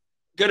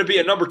 going to be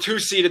a number 2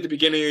 seed at the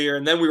beginning of the year,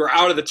 and then we were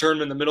out of the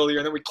tournament in the middle of the year,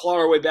 and then we clawed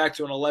our way back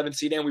to an 11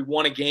 seed, and we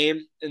won a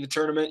game in the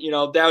tournament.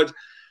 That was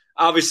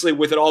obviously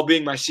with it all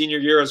being my senior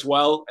year as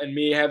well, and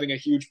me having a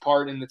huge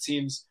part in the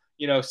team's,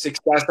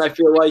 success. I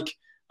feel like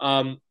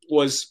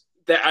was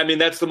that. I mean,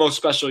 that's the most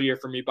special year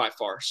for me by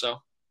far.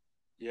 So,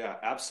 yeah,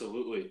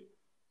 absolutely.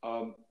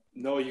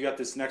 Noah, you got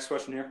this next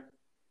question here.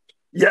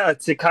 Yeah,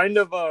 to kind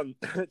of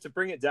to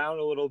bring it down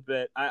a little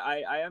bit,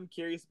 I am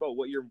curious about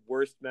what your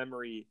worst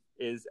memory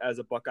is as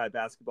a Buckeye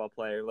basketball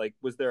player. Like,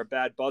 was there a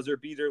bad buzzer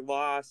beater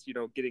loss,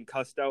 getting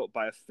cussed out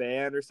by a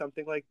fan or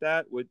something like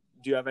that? Do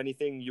you have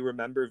anything you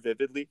remember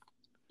vividly?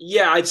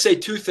 Yeah, I'd say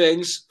 2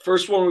 things.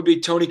 First one would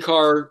be Tony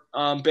Carr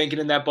banking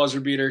in that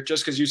buzzer beater,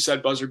 just because you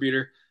said buzzer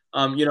beater.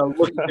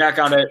 Looking back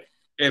on it,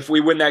 if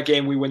we win that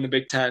game, we win the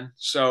Big Ten.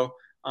 So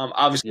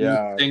obviously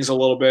things a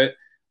little bit.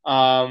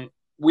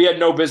 We had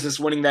no business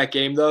winning that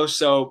game though,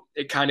 so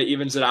it kind of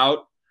evens it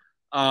out.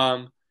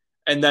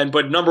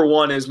 But number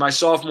 1 is my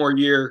sophomore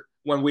year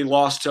when we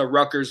lost to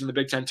Rutgers in the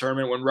Big Ten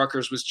tournament when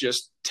Rutgers was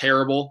just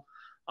terrible.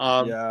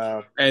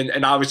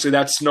 And obviously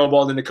that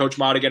snowballed into Coach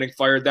Mata getting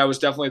fired. That was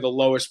definitely the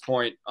lowest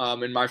point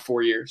in my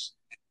 4 years.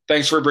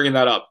 Thanks for bringing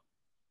that up.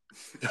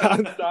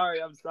 I'm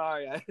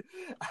sorry.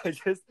 I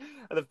just,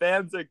 the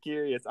fans are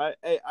curious. I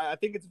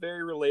think it's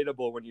very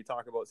relatable when you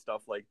talk about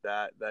stuff like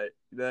that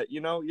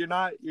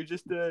you're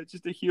just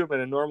a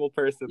human, a normal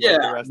person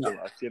like the rest of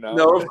us,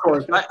 No, of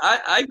course.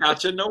 I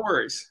gotcha. No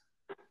worries.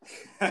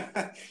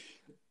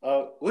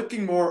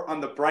 Looking more on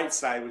the bright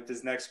side with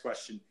this next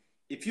question,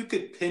 if you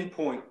could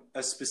pinpoint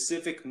a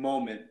specific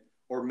moment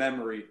or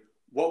memory,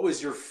 what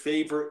was your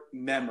favorite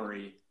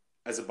memory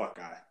as a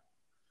Buckeye?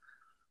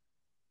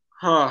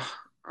 All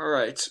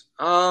right.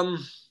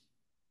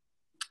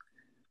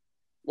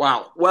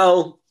 Wow.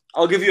 Well,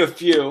 I'll give you a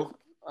few.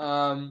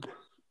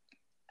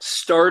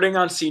 Starting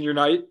on senior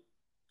night,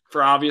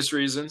 for obvious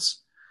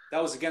reasons.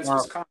 That was against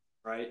Wisconsin,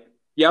 right?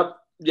 Yep.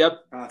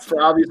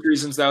 For obvious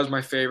reasons, that was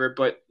my favorite,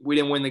 but we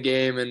didn't win the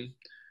game and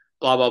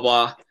blah,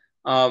 blah,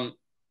 blah.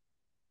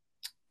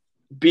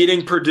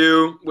 Beating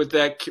Purdue with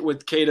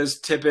Keita's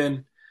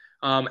tip-in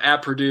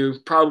at Purdue,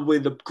 probably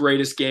the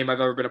greatest game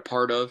I've ever been a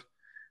part of.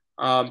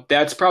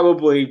 That's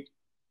probably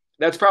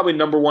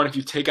number 1 if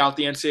you take out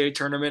the NCAA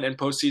tournament and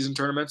postseason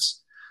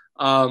tournaments.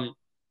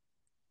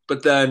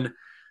 But then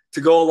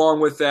to go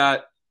along with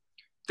that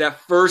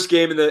first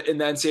game in the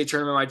NCAA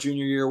tournament my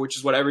junior year, which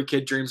is what every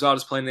kid dreams about,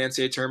 is playing the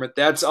NCAA tournament.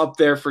 That's up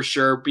there for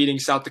sure. Beating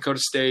South Dakota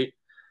State,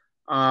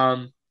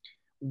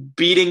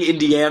 beating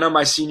Indiana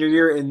my senior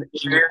year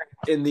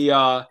in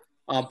the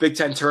Big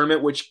Ten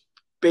tournament, which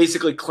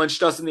basically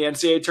clinched us in the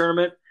NCAA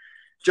tournament.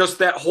 Just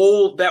that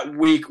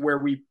week where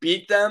we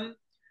beat them,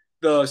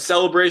 the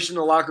celebration in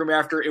the locker room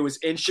after, it was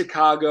in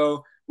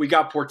Chicago. We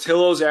got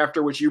Portillo's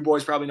after, which you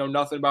boys probably know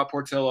nothing about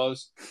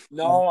Portillo's.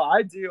 No,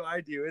 I do.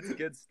 It's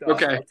good stuff.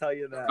 Okay. I'll tell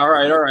you that. All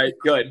right.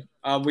 Good.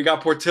 We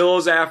got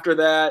Portillo's after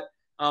that.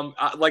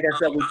 Like I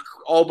said, we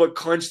all but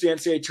clinched the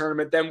NCAA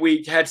tournament. Then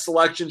we had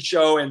selection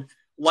show, and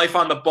life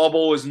on the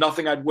bubble was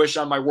nothing I'd wish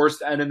on my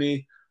worst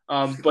enemy.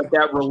 But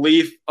that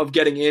relief of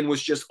getting in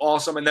was just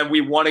awesome. And then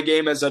we won a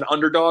game as an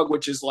underdog,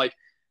 which is like,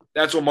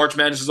 that's what March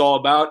Madness is all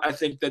about. I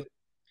think that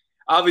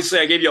obviously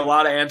I gave you a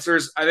lot of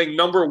answers. I think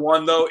number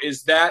 1, though,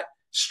 is that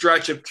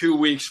stretch of 2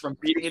 weeks from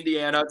beating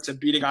Indiana to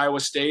beating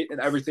Iowa State and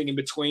everything in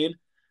between.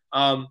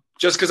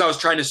 Just because I was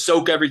trying to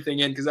soak everything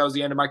in because that was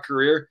the end of my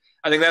career.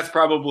 I think that's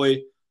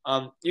probably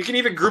you can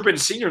even group in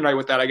senior night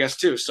with that, I guess,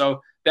 too.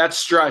 So that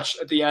stretch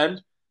at the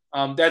end,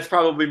 that's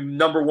probably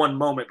number 1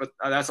 moment, but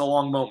that's a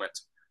long moment.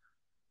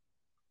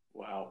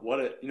 Wow. What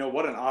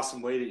an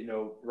awesome way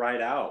to,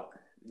 ride out,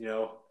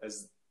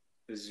 as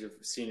your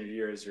senior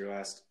year, as your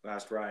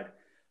last ride.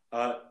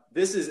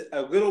 This is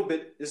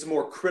a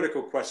more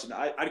critical question.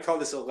 I'd call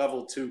this a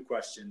level 2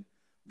 question.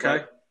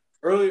 Okay.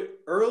 But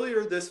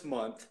earlier this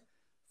month,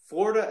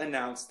 Florida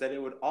announced that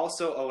it would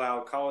also allow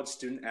college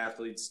student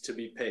athletes to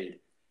be paid.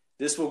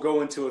 This will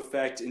go into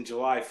effect in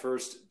July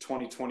 1st,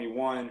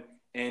 2021.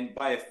 And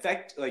by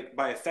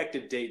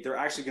effective date, they're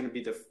actually going to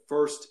be the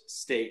first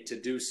state to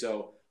do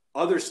so.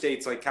 Other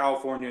states like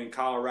California and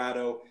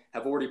Colorado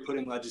have already put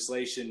in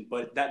legislation,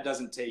 but that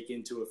doesn't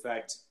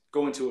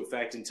go into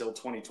effect until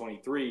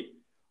 2023.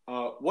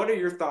 What are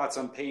your thoughts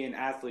on paying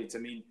athletes? I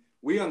mean,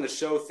 we on the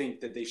show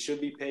think that they should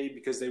be paid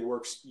because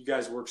you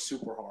guys work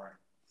super hard.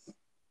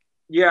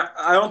 Yeah,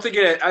 I think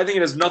it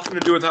has nothing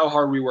to do with how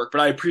hard we work, but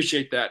I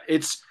appreciate that.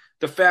 It's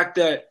the fact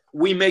that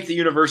we make the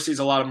universities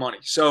a lot of money.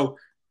 So,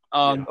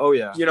 obviously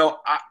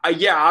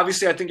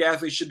I think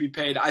athletes should be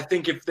paid. I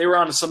think if they were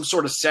on some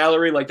sort of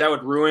salary, like that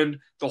would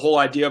ruin the whole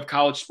idea of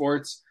college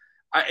sports.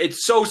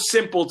 It's so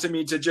simple to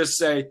me to just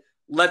say,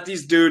 let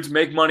these dudes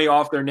make money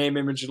off their name,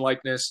 image, and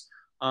likeness.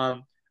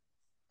 I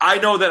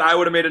know that I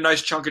would have made a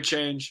nice chunk of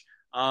change.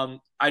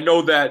 I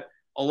know that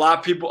a lot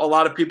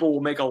of people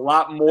will make a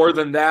lot more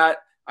than that.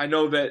 I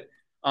know that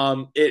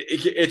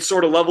it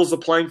sort of levels the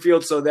playing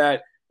field so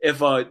that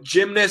if a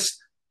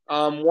gymnast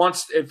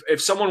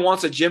if someone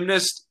wants a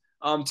gymnast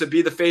to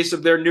be the face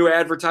of their new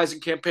advertising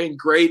campaign,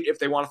 great. If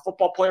they want a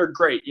football player,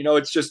 great.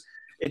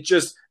 It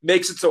just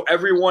makes it so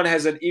everyone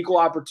has an equal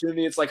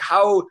opportunity. It's like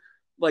how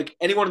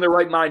anyone in their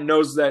right mind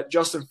knows that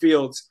Justin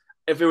Fields,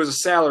 if it was a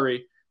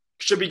salary,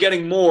 should be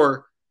getting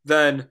more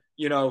than,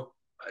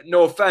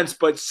 no offense,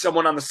 but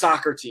someone on the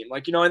soccer team.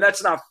 And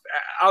that's not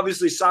 –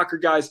 obviously soccer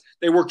guys,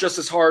 they work just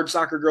as hard,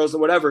 soccer girls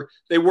or whatever.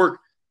 They work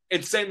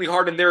insanely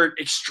hard and they're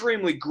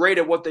extremely great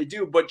at what they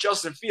do. But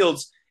Justin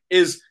Fields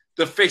is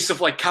the face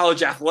of,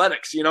 college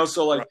athletics,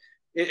 So, right.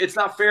 It's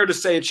not fair to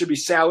say it should be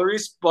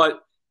salaries, but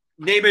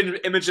name,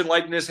 image, and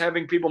likeness,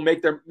 having people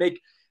let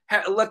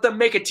them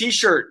make a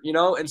T-shirt,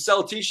 and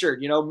sell a T-shirt,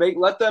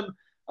 let them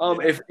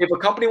if a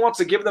company wants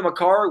to give them a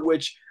car,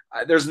 which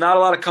there's not a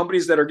lot of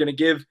companies that are going to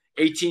give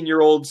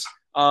 18-year-olds,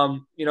 not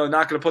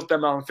going to put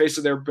them on the face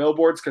of their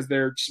billboards because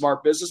they're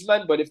smart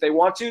businessmen. But if they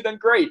want to, then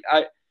great.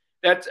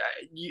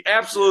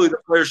 Absolutely the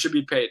players should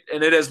be paid,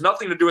 and it has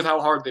nothing to do with how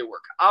hard they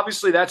work.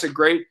 Obviously, that's a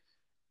great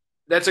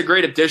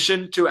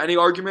addition to any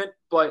argument,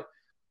 but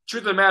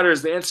truth of the matter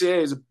is the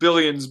NCAA is a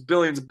billions of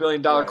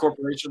billion-dollar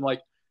corporation,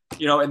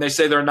 and they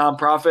say they're a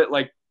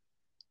nonprofit.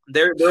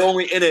 They're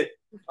only in it.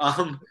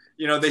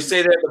 They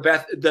say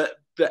that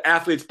the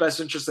athlete's best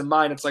interest in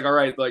mind. It's all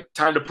right,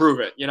 time to prove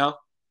it. Yeah.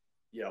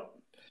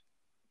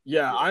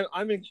 Yeah,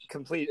 I'm in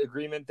complete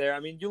agreement there. I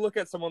mean, you look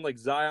at someone like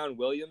Zion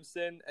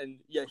Williamson, and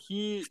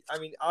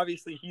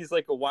obviously he's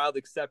a wild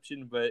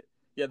exception, but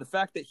yeah, the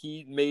fact that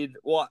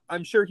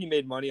I'm sure he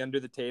made money under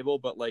the table,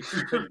 but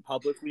he couldn't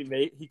publicly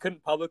make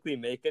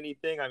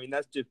anything. I mean,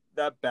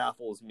 that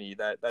baffles me.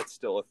 That's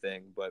still a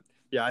thing. But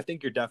yeah, I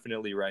think you're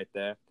definitely right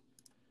there.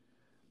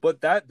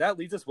 But that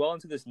leads us well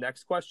into this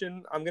next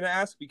question I'm going to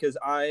ask, because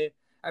I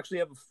actually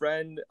have a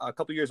friend a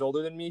couple years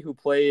older than me who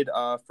played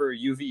for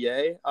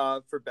UVA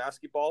for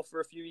basketball for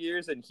a few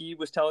years, and he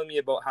was telling me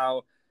about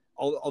how,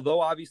 although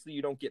obviously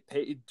you don't get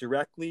paid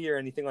directly or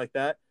anything like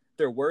that,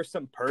 there were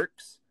some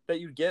perks that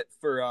you get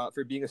for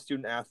being a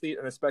student athlete,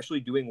 and especially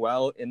doing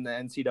well in the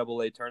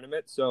NCAA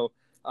tournament. So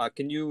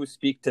can you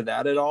speak to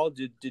that at all?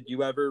 Did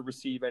you ever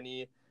receive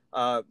any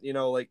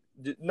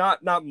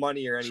not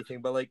money or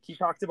anything, but he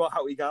talked about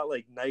how he got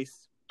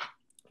nice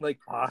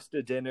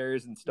pasta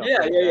dinners and stuff.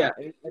 Yeah.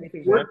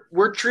 Anything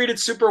we're treated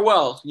super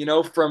well,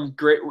 from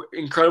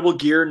incredible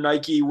gear.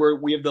 Nike,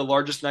 we have the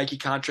largest Nike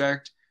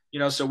contract,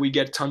 so we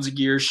get tons of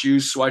gear,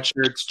 shoes,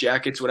 sweatshirts,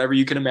 jackets, whatever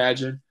you can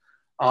imagine.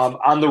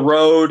 On the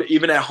road,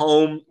 even at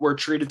home, we're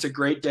treated to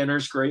great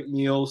dinners, great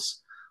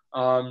meals.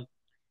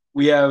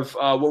 We have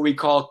what they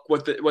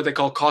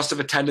call cost of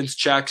attendance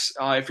checks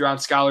if you're on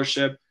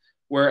scholarship,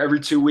 where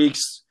every 2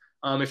 weeks,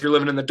 if you're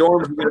living in the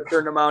dorms, you get a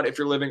certain amount. If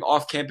you're living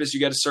off campus,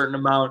 you get a certain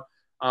amount.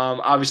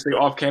 Obviously,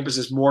 off campus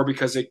is more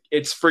because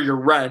it's for your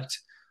rent.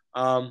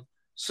 We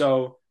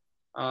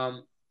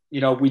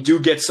do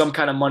get some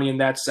kind of money in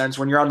that sense.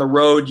 When you're on the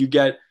road, you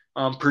get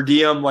per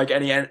diem, like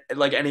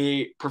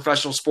any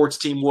professional sports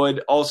team would.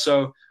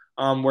 Also,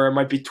 where it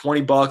might be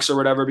 $20 or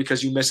whatever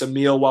because you miss a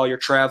meal while you're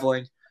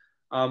traveling.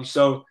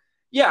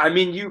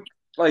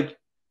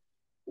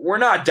 We're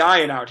not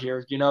dying out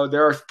here.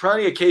 There are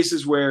plenty of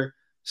cases where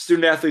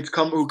student athletes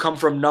who come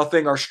from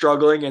nothing are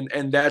struggling,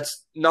 and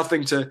that's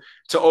nothing to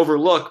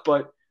overlook.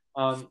 But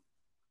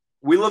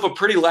we live a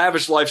pretty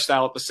lavish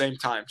lifestyle at the same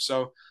time.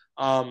 So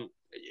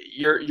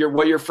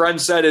what your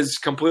friend said is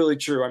completely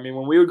true. I mean,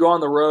 when we would go on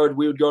the road,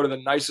 we would go to the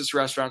nicest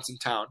restaurants in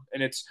town,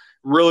 and it's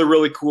really,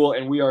 really cool.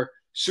 And we are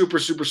super,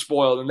 super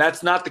spoiled. And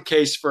that's not the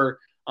case for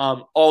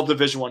all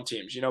Division I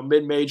teams.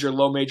 Mid-major,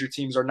 low-major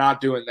teams are not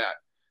doing that.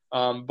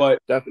 But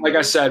definitely, like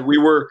I said, we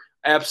were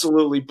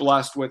absolutely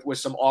blessed with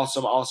some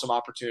awesome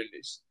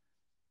opportunities.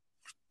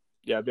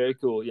 Yeah, very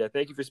cool. Yeah,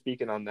 thank you for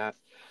speaking on that.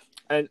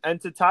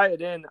 And to tie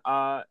it in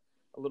a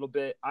little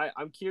bit,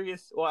 I'm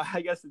curious. Well,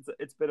 I guess it's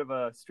a bit of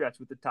a stretch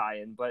with the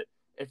tie-in, but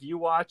if you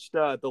watched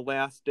The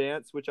Last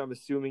Dance, which I'm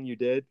assuming you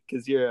did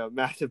because you're a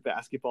massive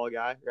basketball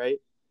guy, right?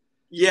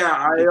 Yeah,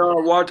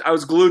 I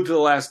was glued to The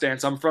Last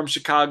Dance. I'm from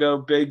Chicago,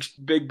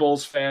 big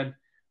Bulls fan.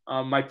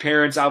 My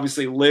parents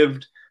obviously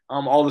lived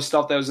all the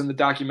stuff that was in the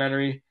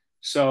documentary.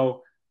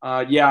 So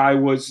yeah, I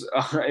was.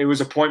 It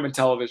was appointment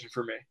television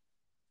for me.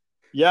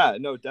 Yeah,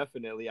 no,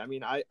 definitely. I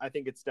mean, I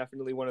think it's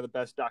definitely one of the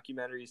best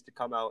documentaries to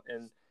come out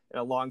in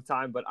a long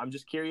time. But I'm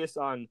just curious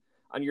on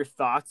your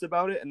thoughts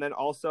about it, and then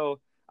also,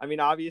 I mean,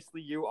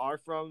 obviously you are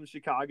from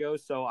Chicago,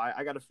 so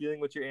I got a feeling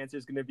what your answer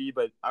is going to be.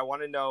 But I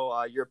want to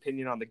know your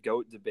opinion on the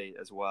GOAT debate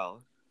as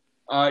well.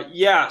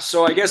 Yeah,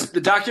 so I guess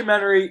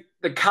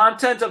the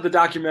content of the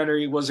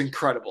documentary was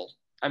incredible.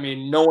 I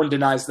mean, no one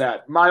denies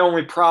that. My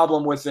only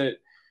problem with it,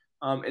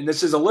 and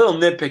this is a little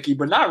nitpicky,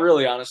 but not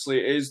really, honestly,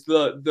 is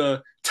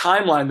the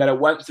timeline that it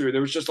went through.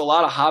 There was just a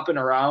lot of hopping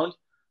around,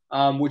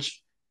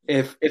 which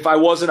if I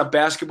wasn't a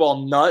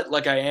basketball nut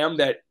like I am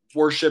that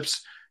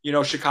worships,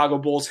 Chicago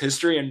Bulls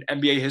history and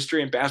NBA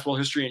history and basketball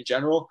history in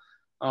general,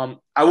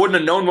 I wouldn't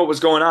have known what was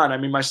going on. I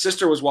mean, my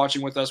sister was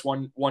watching with us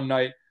one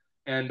night,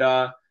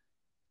 and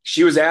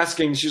she was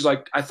asking, she's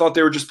like, I thought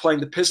they were just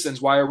playing the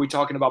Pistons. Why are we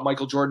talking about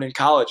Michael Jordan in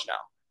college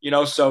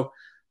now? So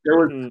there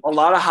was a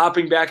lot of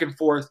hopping back and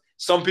forth.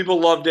 Some people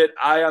loved it.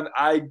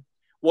 I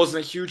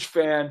wasn't a huge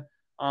fan.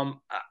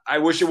 I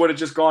wish it would have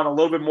just gone a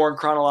little bit more in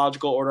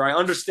chronological order. I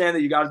understand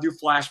that you got to do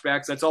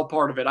flashbacks. That's all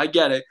part of it. I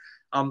get it.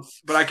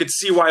 But I could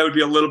see why it would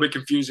be a little bit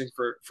confusing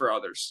for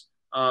others.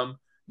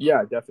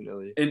 Yeah,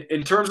 definitely.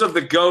 In terms of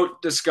the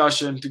GOAT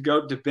discussion, the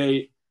GOAT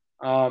debate,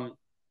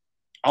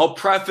 I'll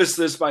preface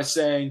this by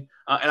saying,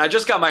 and I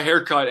just got my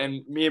hair cut,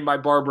 and me and my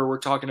barber were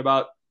talking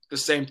about the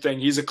same thing.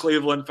 He's a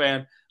Cleveland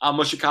fan. I'm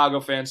a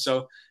Chicago fan,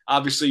 so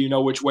obviously you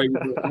know which way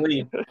we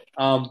lean.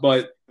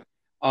 But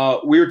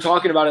we were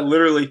talking about it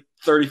literally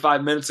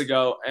 35 minutes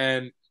ago,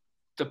 and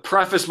to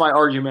preface my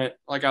argument,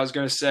 like I was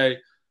going to say,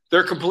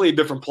 they're completely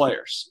different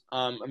players.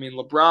 I mean,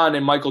 LeBron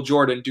and Michael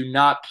Jordan do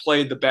not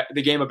play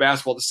the game of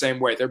basketball the same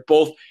way. They're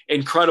both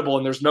incredible,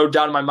 and there's no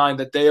doubt in my mind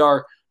that they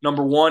are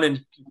number 1A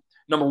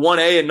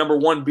and number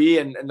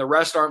 1B, and the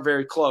rest aren't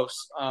very close.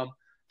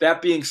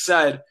 That being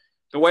said,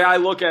 the way I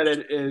look at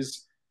it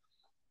is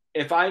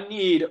if I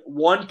need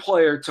one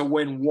player to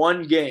win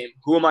one game,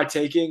 who am I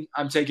taking?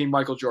 I'm taking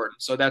Michael Jordan.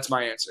 So that's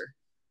my answer.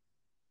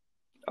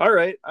 All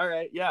right.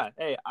 Yeah.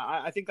 Hey,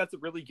 I think that's a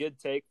really good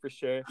take for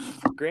sure.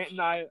 Grant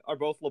and I are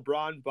both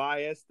LeBron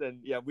biased, and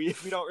yeah, we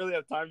don't really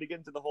have time to get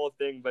into the whole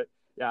thing, but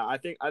yeah, I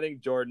think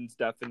Jordan's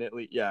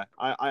definitely, yeah.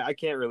 I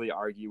can't really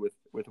argue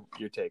with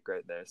your take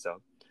right there.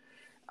 So,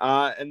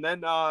 and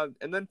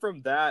then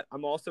from that,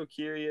 I'm also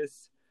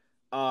curious.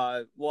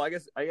 Well, I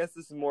guess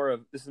this is more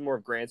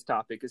of Grant's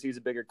topic because he's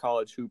a bigger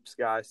college hoops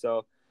guy.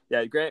 So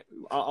yeah, Grant,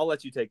 I'll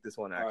let you take this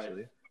one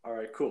actually. All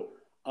right, cool.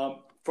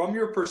 From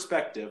your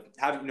perspective,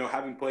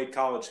 having played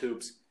college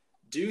hoops,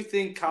 do you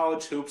think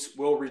college hoops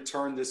will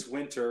return this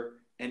winter?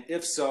 And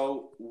if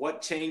so,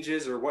 what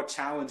changes or what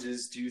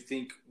challenges do you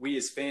think we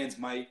as fans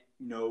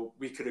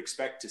we could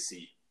expect to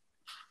see?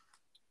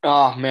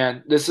 Oh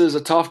man, this is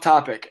a tough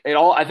topic.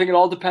 I think it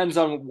all depends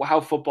on how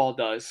football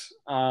does.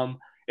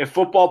 If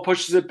football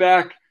pushes it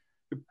back,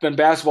 then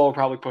basketball will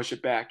probably push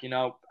it back.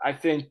 I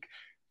think,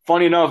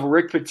 funny enough,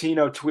 Rick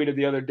Pitino tweeted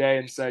the other day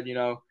and said,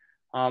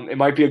 it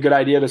might be a good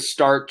idea to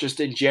start just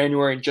in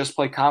January and just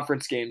play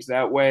conference games.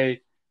 That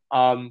way,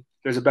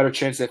 there's a better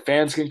chance that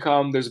fans can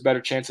come. There's a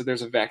better chance that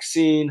there's a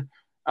vaccine,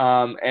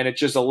 and it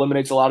just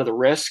eliminates a lot of the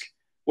risk,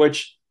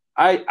 which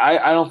I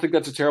don't think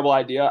that's a terrible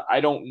idea.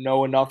 I don't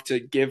know enough to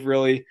give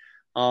really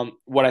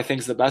what I think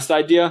is the best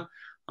idea.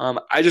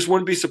 I just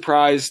wouldn't be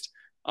surprised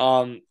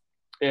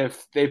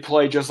if they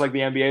play just like the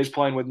NBA is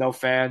playing with no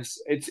fans.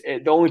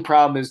 The only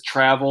problem is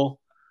travel.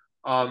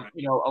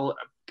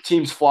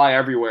 Teams fly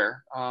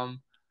everywhere.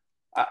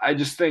 I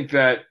just think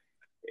that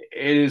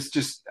it is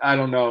just, I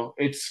don't know.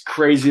 It's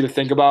crazy to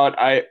think about.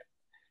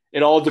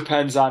 It all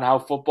depends on how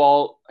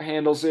football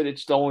handles it.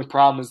 It's the only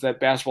problem is that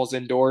basketball's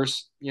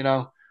indoors,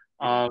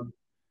 I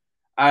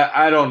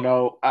don't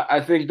know.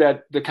 I think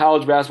that the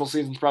college basketball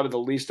season is probably the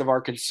least of our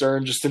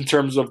concern just in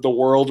terms of the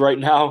world right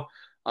now.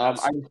 I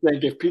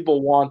think if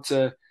people want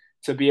to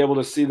be able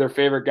to see their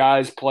favorite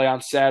guys play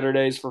on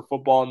Saturdays for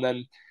football and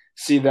then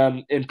see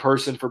them in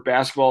person for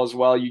basketball as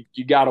well,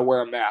 you got to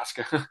wear a mask.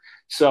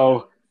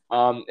 So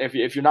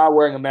if you're not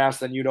wearing a mask,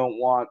 then you don't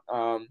want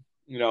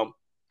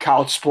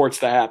college sports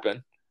to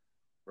happen.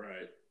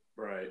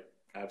 Right,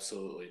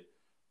 absolutely.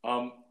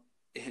 And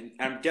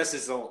I guess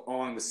it's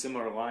along the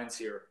similar lines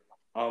here.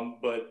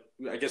 But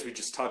I guess we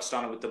just touched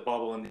on it with the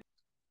bubble and the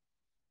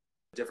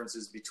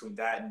differences between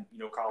that and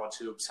college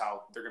hoops,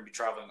 how they're going to be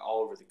traveling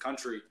all over the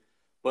country.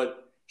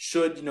 But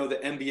should the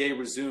NBA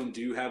resume,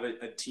 do you have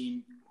a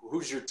team?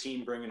 Who's your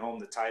team bringing home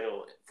the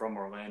title from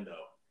Orlando?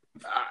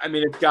 I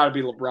mean, it's got to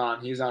be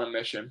LeBron. He's on a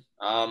mission.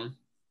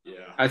 Yeah,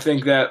 I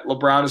think that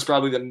LeBron is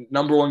probably the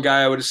number one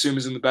guy I would assume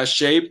is in the best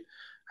shape.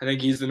 I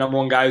think he's the number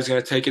one guy who's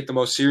going to take it the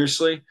most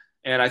seriously.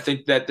 And I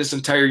think that this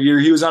entire year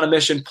he was on a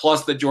mission.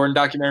 Plus the Jordan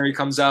documentary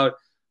comes out.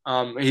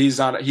 He's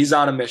on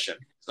a mission.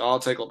 So I'll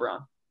take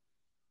LeBron.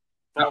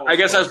 I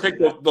guess I was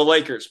picking the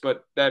Lakers,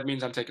 but that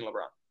means I'm taking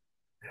LeBron.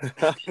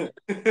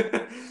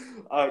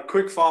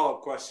 Quick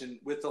follow-up question.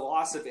 With the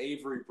loss of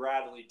Avery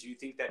Bradley, do you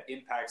think that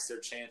impacts their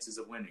chances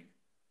of winning?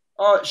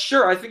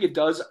 Sure, I think it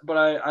does, but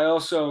I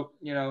also,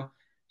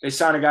 they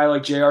sign a guy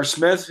like J.R.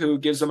 Smith who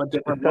gives them a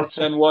different look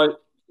than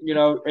what,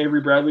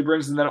 Avery Bradley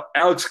brings. And then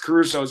Alex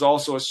Caruso is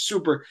also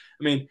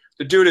the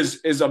dude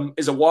is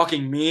a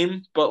walking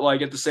meme, but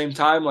like at the same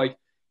time, like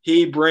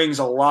he brings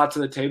a lot to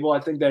the table. I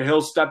think that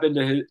he'll step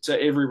into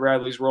Avery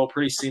Bradley's role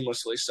pretty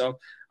seamlessly. So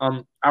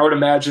I would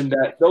imagine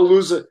that they'll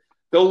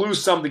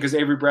lose some because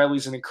Avery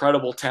Bradley's an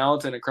incredible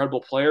talent and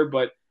incredible player,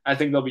 but I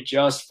think they'll be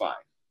just fine.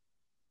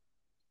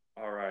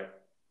 All right.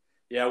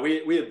 Yeah,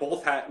 we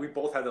both had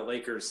the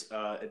Lakers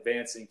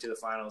advancing to the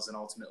finals and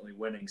ultimately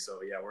winning.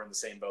 So yeah, we're in the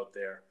same boat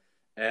there.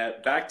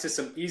 Back to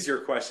some easier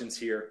questions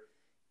here.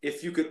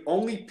 If you could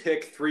only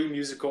pick 3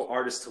 musical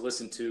artists to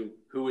listen to,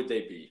 who would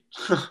they be?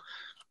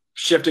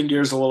 Shifting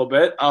gears a little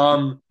bit.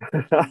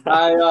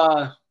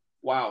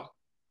 Wow.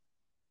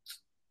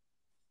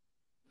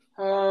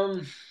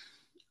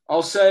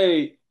 I'll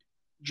say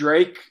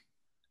Drake,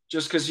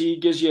 just because he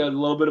gives you a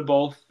little bit of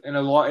both, and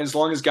as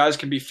long as guys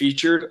can be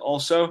featured,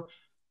 also,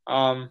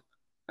 I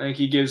think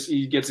he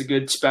gets a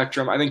good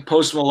spectrum. I think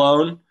Post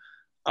Malone,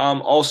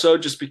 also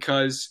just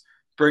because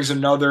brings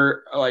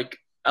another like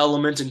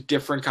element and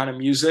different kind of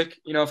music.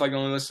 If I can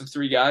only listen to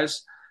 3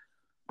 guys,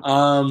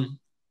 and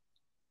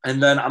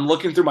then I'm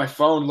looking through my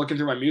phone, looking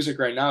through my music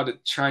right now to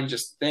try and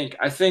just think.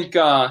 I think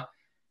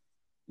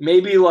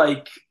maybe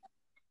like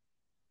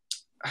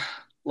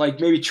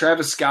maybe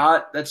Travis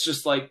Scott. That's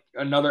just like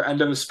another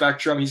end of the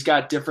spectrum. He's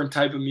got different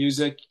type of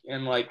music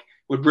and like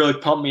would really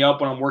pump me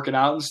up when I'm working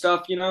out and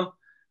stuff,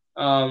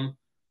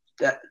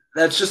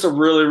 That's just a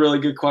really, really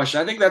good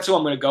question. I think that's who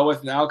I'm going to go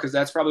with now because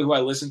that's probably who I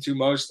listen to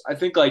most. I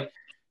think like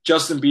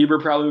Justin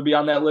Bieber probably would be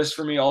on that list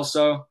for me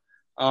also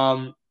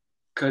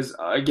because,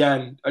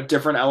 again, a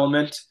different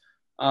element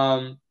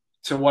to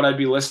what I'd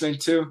be listening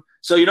to.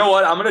 So you know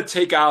what? I'm going to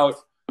take out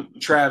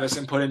Travis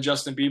and put in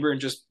Justin Bieber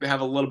and just have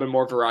a little bit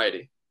more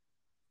variety.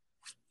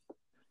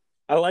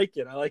 I like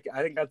it. I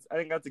think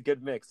that's a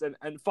good mix. And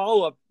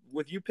follow up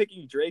with you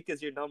picking Drake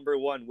as your number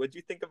 1. What'd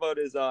you think about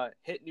his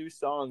hit new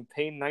song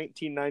 "Pain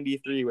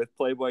 1993" with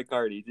Playboi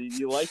Carti? Do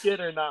you like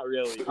it or not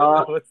really?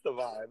 What's the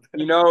vibe?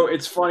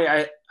 It's funny.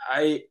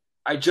 I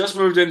just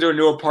moved into a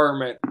new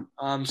apartment,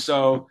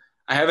 so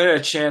I haven't had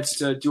a chance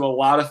to do a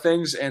lot of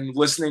things. And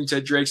listening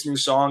to Drake's new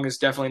song is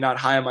definitely not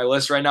high on my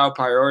list right now.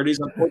 Priorities,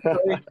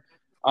 unfortunately.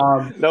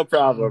 No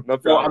problem.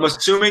 So I'm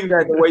assuming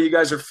that the way you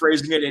guys are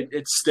phrasing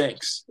it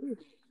stinks.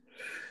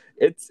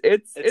 It's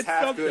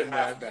half good,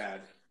 half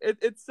bad.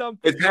 It's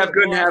something. It's half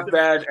good and half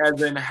bad, as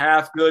in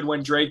half good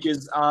when Drake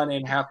is on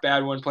and half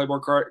bad when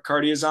Playboi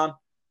Carti is on.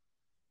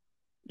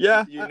 Yeah,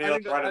 I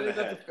think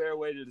that's a fair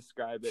way to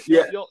describe it.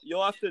 Yeah.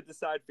 You'll have to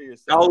decide for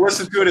yourself. I'll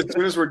listen to it as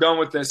soon as we're done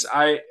with this.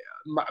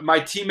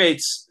 My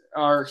teammates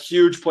are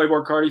huge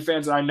Playboi Carti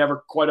fans, and I never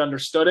quite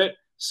understood it.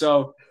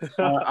 So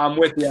I'm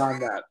with you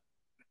on that.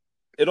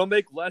 It'll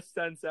make less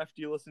sense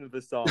after you listen to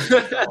the song.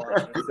 That's all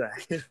I'm gonna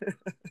say.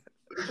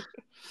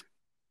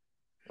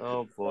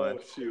 Oh boy!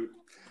 Oh, shoot.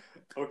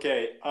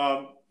 Okay,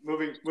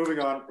 moving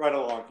on right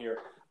along here.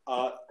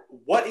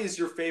 What is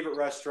your favorite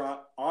restaurant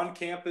on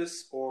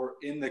campus or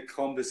in the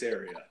Columbus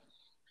area?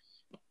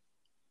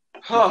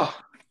 I'll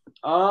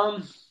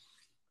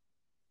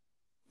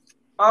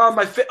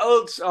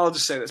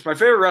just say this. My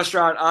favorite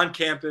restaurant on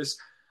campus,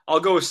 I'll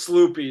go with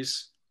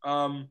Sloopy's.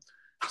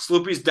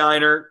 Sloopy's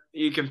Diner.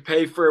 You can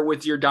pay for it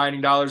with your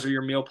dining dollars or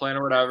your meal plan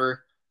or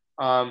whatever.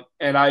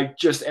 And I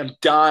just am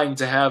dying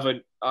to have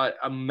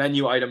a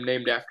menu item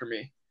named after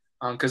me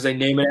because they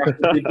name it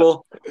after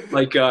people.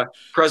 Like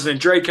President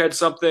Drake had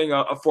something,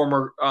 a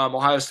former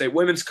Ohio State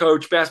women's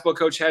basketball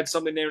coach had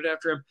something named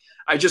after him.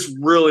 I just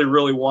really,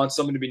 really want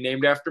something to be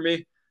named after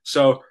me.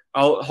 So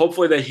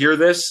hopefully they hear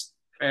this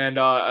and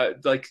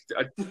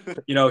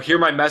hear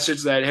my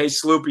message that, hey,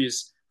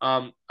 Sloopy's,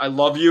 I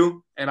love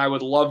you, and I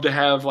would love to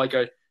have like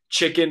a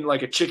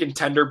chicken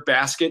tender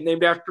basket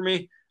named after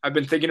me. I've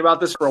been thinking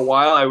about this for a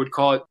while. I would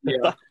call it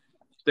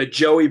the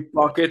Joey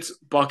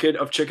bucket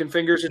of chicken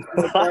fingers.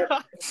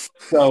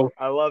 So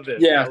I love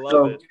it. Yeah,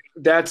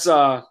 that's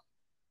I'll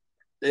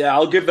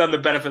give them the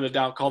benefit of the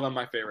doubt. Call them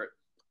my favorite.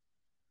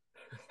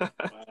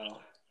 Wow.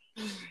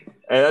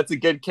 Hey, that's a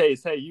good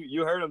case. Hey,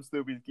 you heard him,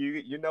 Snoopy.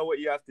 You know what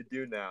you have to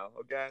do now,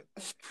 okay?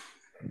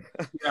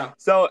 Yeah.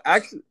 So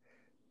actually,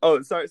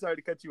 sorry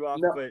to cut you off,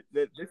 no. But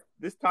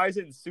this ties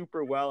in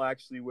super well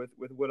actually with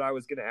what I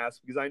was going to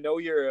ask, because I know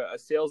you're a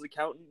sales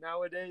accountant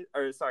nowadays,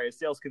 or sorry, a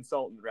sales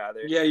consultant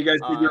rather. Yeah, you guys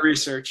did your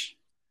research.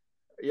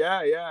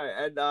 Yeah,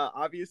 and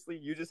obviously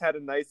you just had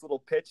a nice little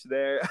pitch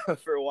there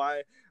for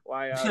why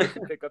you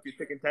can pick up your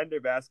chicken tender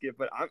basket.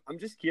 But I'm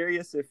just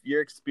curious if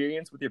your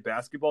experience with your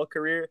basketball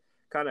career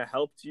kind of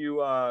helped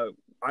you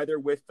either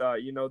with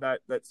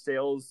that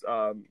sales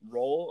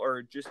role,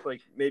 or just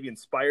like maybe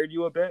inspired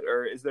you a bit,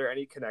 or is there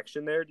any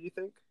connection there, do you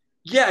think?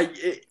 Yeah,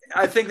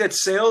 I think that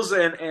sales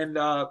and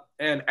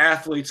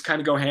athletes kind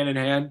of go hand in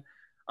hand.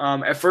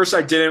 At first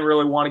I didn't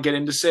really want to get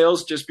into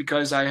sales just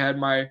because I had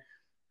my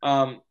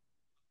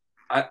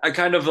I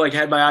kind of like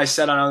had my eyes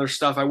set on other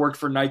stuff. I worked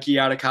for Nike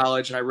out of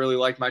college, and I really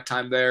liked my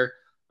time there.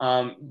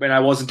 And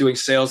I wasn't doing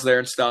sales there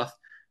and stuff.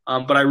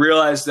 But I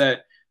realized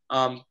that,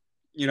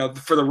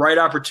 for the right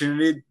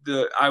opportunity,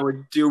 I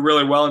would do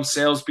really well in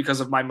sales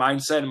because of my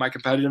mindset and my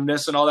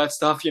competitiveness and all that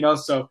stuff,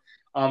 So,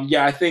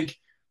 I think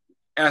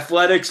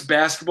athletics,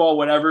 basketball,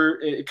 whatever,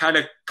 it kind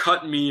of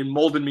cut me and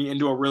molded me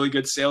into a really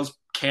good sales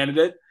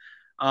candidate.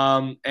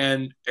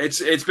 And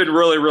it's been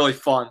really, really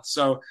fun.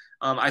 So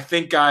I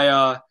think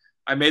I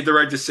made the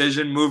right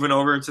decision moving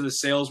over into the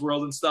sales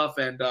world and stuff,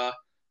 and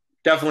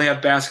definitely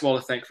have basketball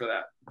to thank for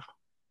that.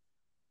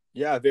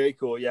 Yeah, very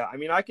cool. Yeah, I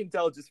mean, I can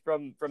tell just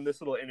from this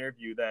little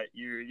interview that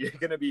you're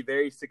going to be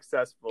very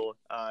successful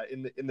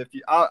in the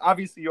future.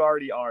 Obviously, you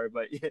already are,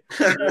 but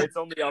it's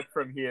only up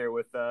from here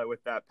with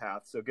that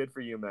path. So good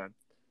for you, man.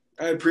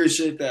 I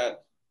appreciate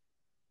that.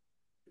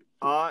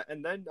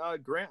 And then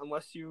Grant,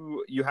 unless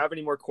you have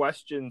any more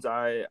questions,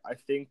 I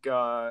think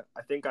I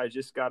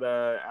just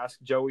gotta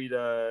ask Joey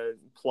to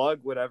plug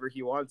whatever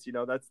he wants.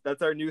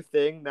 That's our new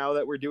thing now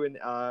that we're doing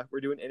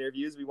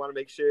interviews. We want to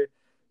make sure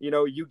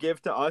you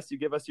give to us, you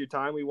give us your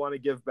time. We want to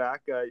give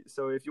back.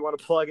 So if you want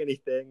to plug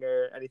anything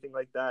or anything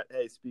like that,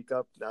 hey, speak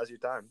up. Now's your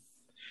time.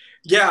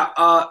 Yeah,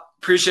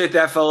 appreciate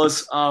that,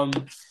 fellas.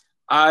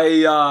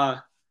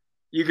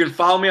 You can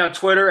follow me on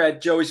Twitter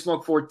at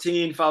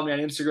JoeySmoke14. Follow me on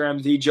Instagram,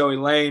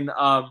 TheJoeyLane.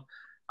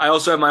 I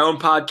also have my own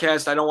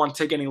podcast. I don't want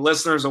to take any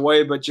listeners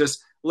away, but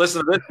just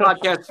listen to this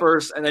podcast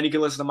first, and then you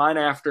can listen to mine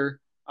after.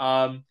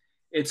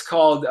 It's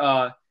called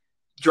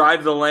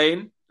Drive the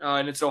Lane,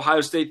 and it's an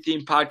Ohio State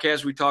themed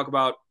podcast. We talk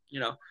about,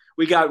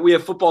 we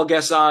have football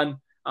guests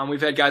on.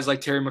 We've had guys like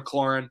Terry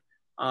McLaurin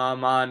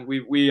on.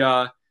 We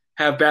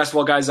have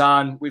basketball guys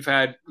on. We've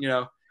had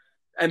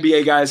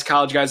NBA guys,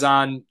 college guys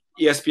on.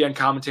 ESPN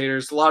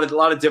commentators, a lot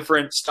of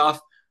different stuff,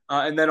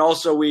 and then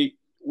also we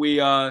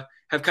have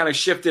kind of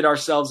shifted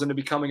ourselves into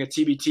becoming a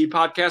TBT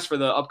podcast for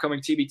the upcoming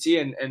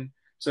TBT, and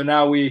so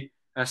now we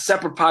a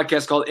separate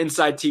podcast called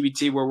Inside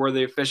TBT, where we're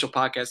the official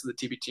podcast of the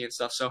TBT and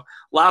stuff. So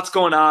lots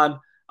going on.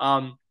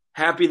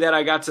 Happy that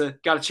I got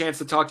a chance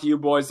to talk to you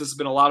boys. This has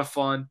been a lot of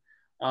fun,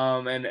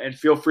 and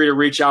feel free to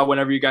reach out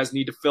whenever you guys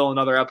need to fill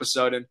another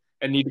episode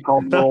and need to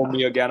call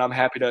me again. I'm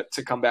happy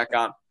to come back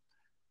on.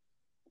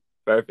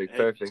 Perfect.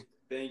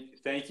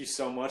 Thank you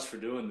so much for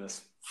doing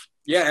this.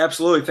 Yeah,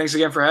 absolutely. Thanks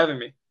again for having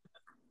me.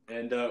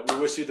 And we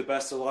wish you the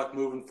best of luck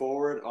moving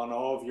forward on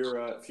all of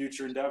your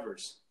future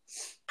endeavors.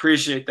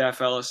 Appreciate that,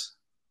 fellas.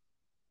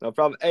 No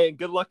problem. Hey, and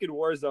good luck in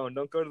Warzone.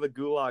 Don't go to the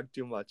gulag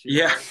too much.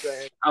 Yeah,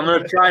 I'm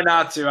going to try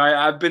not to.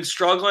 I've been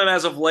struggling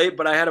as of late,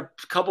 but I had a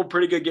couple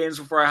pretty good games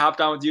before I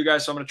hopped on with you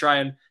guys, so I'm going to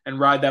try and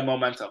ride that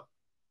momentum.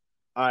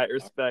 All right,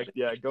 respect.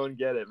 Yeah, go and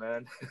get it,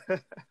 man.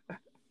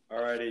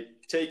 All righty.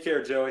 Take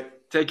care, Joey.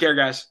 Take care,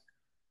 guys.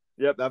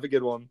 Yep, have a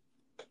good one.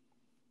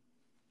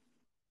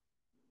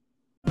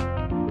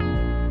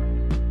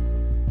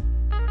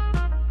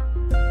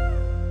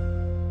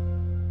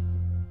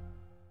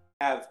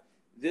 Have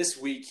this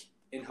week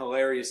in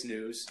hilarious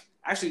news.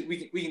 Actually,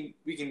 we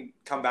can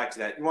come back to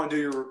that. You want to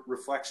do your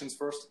reflections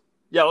first?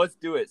 Yeah, let's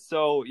do it.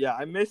 So yeah,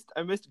 I missed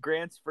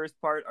Grant's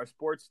first part, our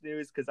sports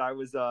news, because I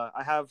was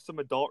I have some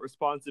adult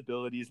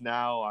responsibilities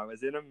now. I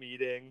was in a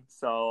meeting,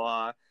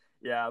 so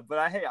yeah, but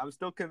I'm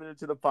still committed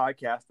to the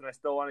podcast, and I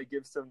still want to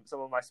give some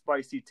of my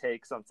spicy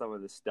takes on some of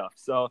this stuff.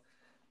 So,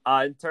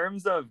 in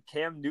terms of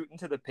Cam Newton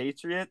to the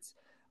Patriots,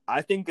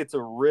 I think it's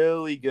a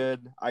really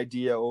good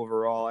idea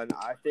overall, and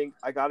I think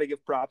I got to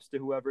give props to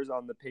whoever's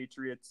on the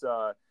Patriots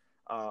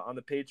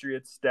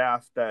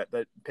staff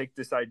that picked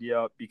this idea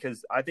up,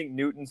 because I think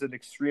Newton's an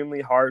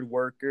extremely hard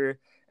worker,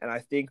 and I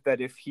think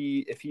that if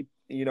he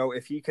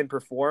can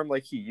perform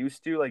like he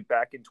used to, like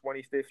back in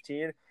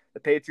 2015. The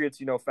Patriots,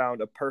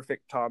 found a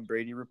perfect Tom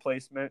Brady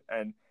replacement,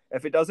 and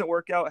if it doesn't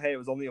work out, hey, it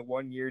was only a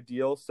 1-year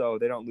deal, so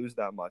they don't lose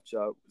that much.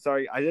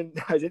 Sorry, I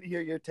didn't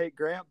hear your take,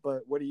 Grant,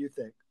 but what do you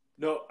think?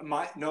 No,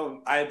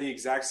 I had the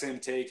exact same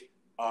take.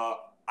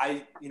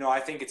 I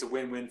think it's a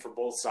win-win for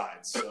both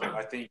sides. So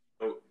I think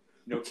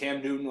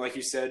Cam Newton, like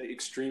you said,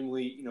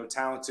 extremely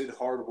talented,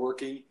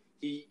 hardworking.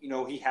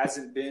 He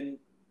hasn't been.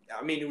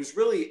 I mean, it was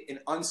really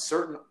an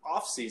uncertain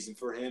offseason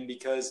for him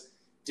because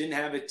didn't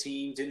have a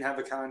team, didn't have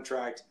a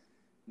contract.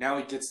 Now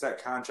he gets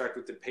that contract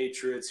with the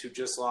Patriots, who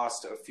just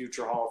lost a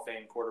future Hall of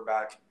Fame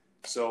quarterback.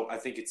 So I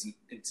think it's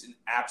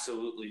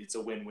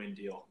a win-win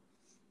deal.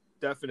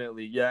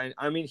 Definitely, yeah.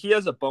 I mean, he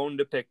has a bone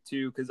to pick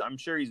too, because I'm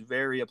sure he's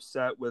very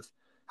upset with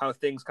how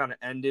things kind of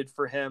ended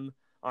for him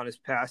on his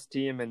past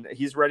team, and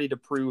he's ready to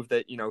prove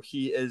that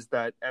he is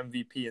that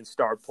MVP and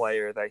star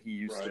player that he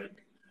used to be.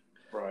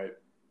 Right.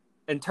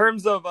 In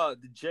terms of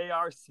the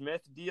J.R.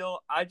 Smith deal,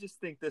 I just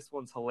think this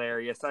one's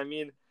hilarious. I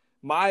mean,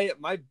 my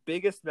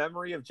biggest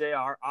memory of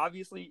JR,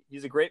 obviously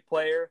he's a great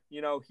player.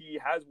 He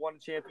has won a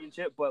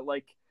championship, but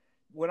like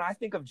when I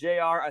think of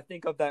JR, I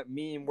think of that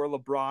meme where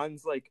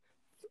LeBron's like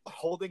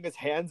holding his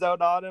hands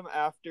out on him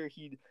after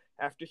he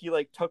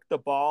like took the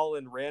ball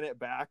and ran it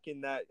back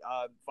in that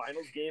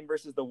finals game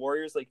versus the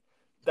Warriors. Like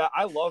that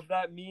I love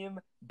that meme,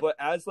 but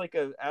as like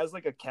a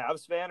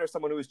Cavs fan or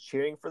someone who was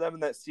cheering for them in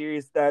that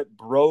series, that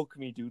broke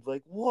me, dude.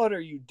 Like, what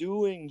are you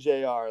doing,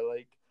 JR?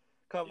 Like,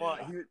 come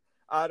on.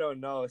 I don't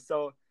know.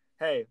 So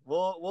hey,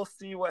 we'll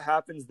see what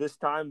happens this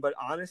time. But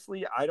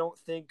honestly, I don't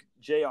think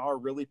JR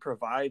really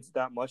provides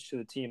that much to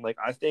the team. Like,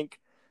 I think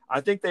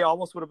they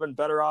almost would have been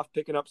better off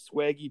picking up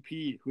Swaggy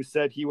P, who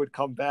said he would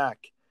come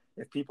back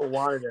if people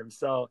wanted him.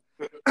 So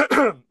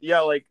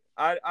yeah, like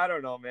I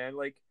don't know, man.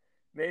 Like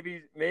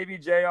maybe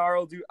JR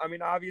will do. I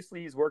mean,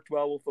 obviously he's worked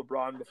well with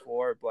LeBron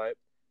before, but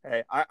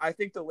hey, I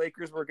think the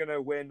Lakers were gonna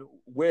win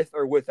with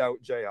or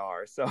without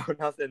JR. So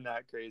nothing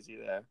that crazy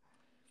there.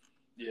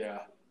 Yeah.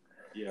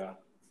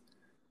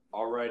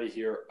 Alrighty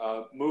here.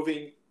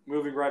 Moving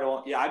right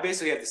along. Yeah, I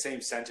basically have the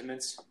same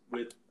sentiments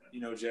with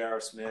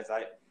J.R. Smith.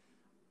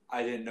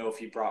 I didn't know if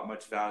he brought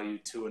much value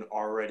to an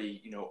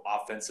already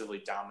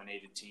offensively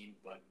dominated team,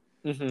 but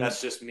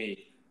that's just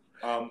me.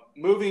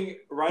 Moving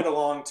right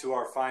along to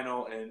our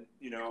final and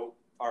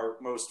our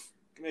most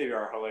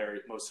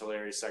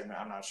hilarious segment.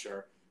 I'm not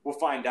sure. We'll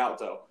find out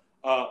though.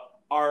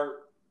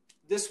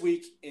 This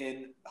week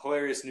in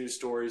hilarious news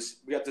stories,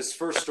 we got this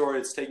first story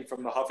that's taken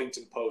from the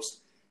Huffington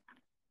Post.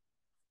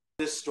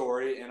 This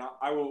story, and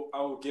I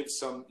will give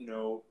some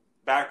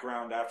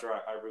background after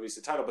I release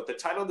the title. But the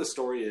title of the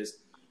story is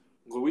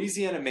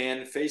Louisiana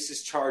man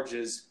faces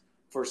charges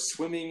for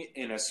swimming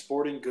in a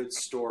sporting goods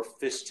store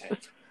fish tank.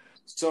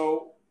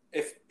 So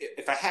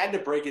if I had to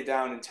break it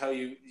down and tell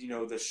you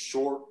the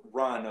short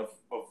run of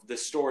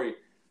this story,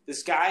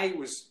 this guy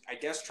was I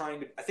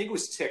think it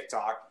was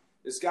TikTok.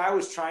 This guy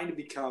was trying to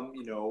become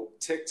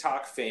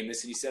TikTok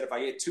famous, and he said if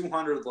I get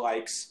 200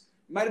 likes,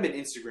 it might have been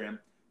Instagram.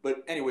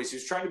 But anyways, he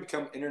was trying to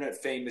become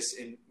internet famous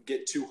and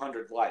get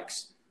 200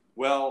 likes.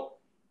 Well,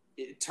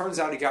 it turns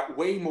out he got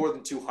way more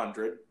than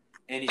 200,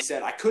 and he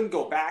said I couldn't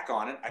go back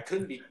on it. I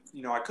couldn't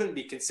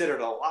be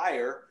considered a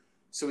liar.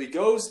 So he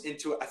goes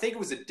into I think it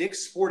was a Dick's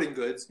Sporting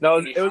Goods. No,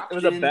 it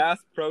was a Bass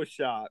Pro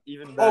Shop.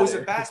 Even better. Oh, it was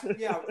a Bass.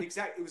 Yeah,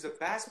 exactly. It was a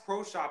Bass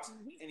Pro Shops,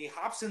 and he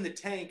hops in the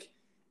tank,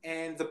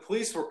 and the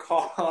police were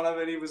called on him,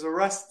 and he was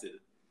arrested.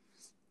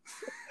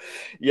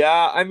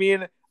 Yeah, I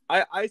mean,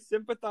 I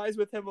sympathize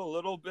with him a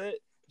little bit.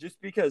 Just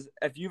because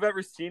if you've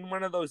ever seen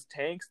one of those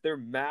tanks, they're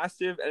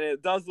massive and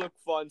it does look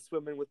fun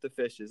swimming with the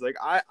fishes. Like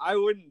I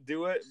wouldn't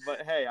do it,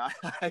 but hey,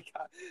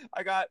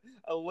 I got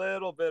a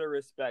little bit of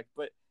respect.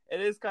 But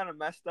it is kind of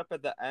messed up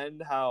at the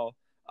end how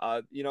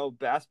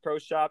Bass Pro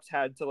Shops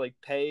had to like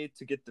pay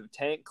to get the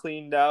tank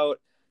cleaned out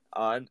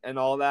and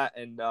all that.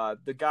 And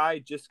the guy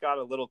just got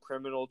a little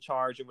criminal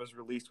charge and was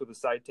released with a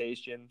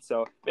citation.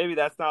 So maybe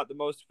that's not the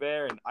most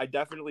fair, and I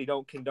definitely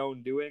don't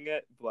condone doing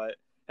it, but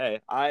hey,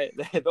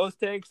 those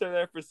tanks are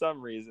there for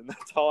some reason.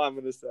 That's all I'm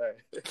going to say.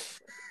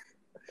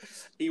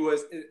 He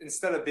was,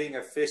 instead of being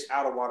a fish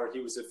out of water, he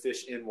was a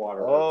fish in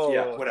water. Oh.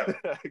 Yeah, whatever.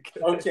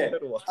 Okay.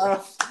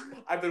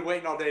 I've been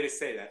waiting all day to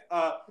say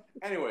that.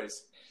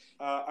 Anyways,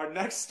 our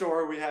next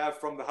story we have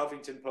from the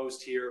Huffington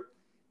Post here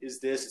is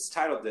this. It's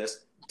titled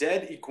this,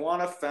 Dead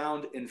Iguana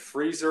Found in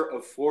Freezer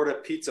of Florida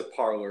Pizza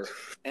Parlor.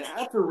 And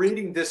after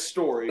reading this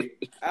story,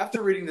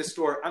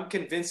 I'm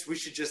convinced we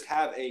should just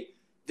have a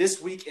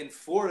This Week in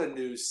Florida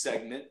news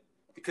segment,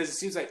 because it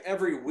seems like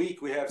every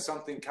week we have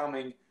something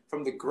coming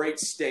from the great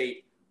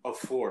state of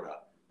Florida.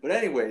 But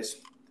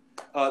anyways,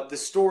 the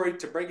story,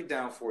 to break it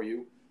down for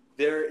you,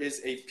 there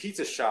is a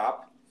pizza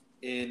shop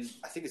in,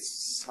 I think it's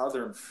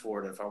southern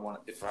Florida,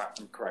 if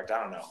I'm correct.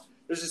 I don't know.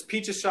 There's this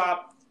pizza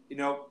shop.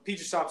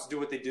 Pizza shops do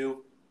what they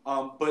do.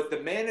 But the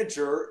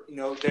manager,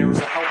 there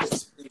was a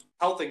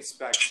health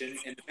inspection,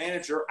 and the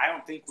manager, I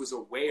don't think, was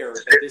aware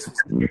that this was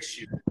an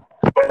issue.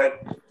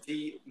 But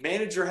the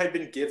manager had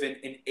been given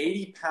an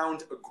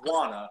 80-pound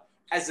iguana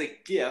as a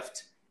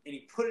gift, and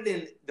he put it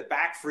in the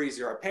back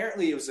freezer.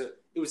 Apparently, it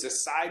was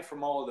aside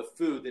from all of the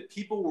food that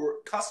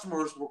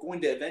customers were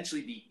going to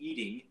eventually be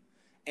eating.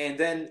 And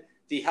then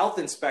the health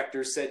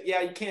inspector said,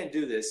 "Yeah, you can't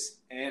do this."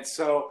 And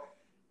so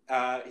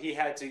they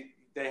had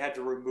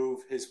to remove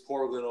his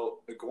poor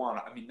little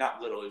iguana. I mean,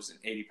 not little; it was an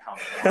 80-pound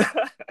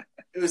iguana.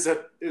 It was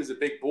a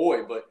big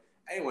boy. But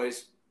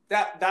anyways,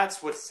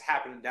 that's what's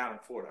happening down in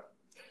Florida.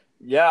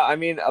 Yeah, I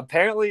mean,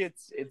 apparently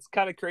it's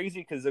kind of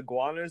crazy because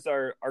iguanas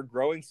are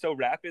growing so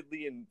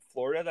rapidly in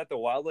Florida that the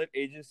wildlife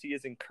agency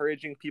is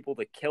encouraging people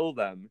to kill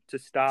them to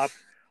stop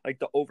like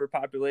the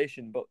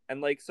overpopulation.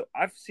 So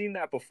I've seen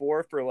that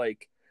before for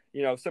like,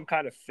 some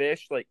kind of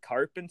fish like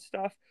carp and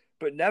stuff,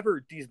 but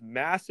never these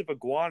massive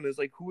iguanas.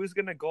 Like, who is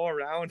gonna go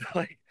around?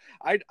 Like,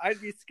 I'd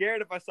be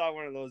scared if I saw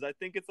one of those. I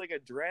think it's like a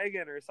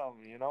dragon or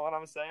something. You know what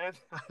I'm saying?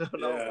 I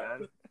don't know,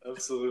 man.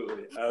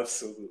 Absolutely.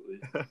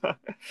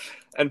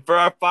 And for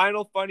our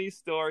final funny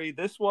story,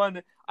 this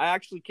one I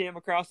actually came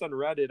across on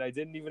Reddit. I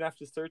didn't even have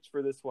to search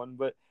for this one,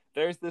 but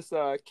there's this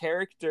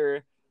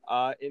character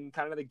in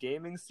kind of the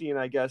gaming scene,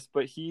 I guess,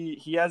 but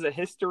he has a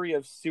history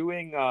of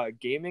suing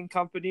gaming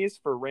companies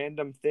for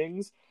random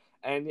things.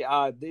 And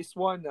this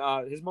one,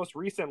 his most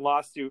recent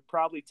lawsuit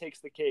probably takes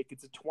the cake.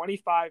 It's a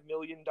 $25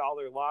 million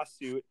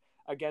lawsuit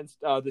against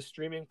the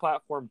streaming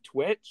platform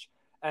Twitch.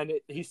 and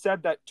he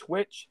said that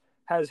Twitch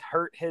has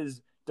hurt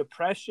his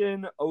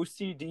depression,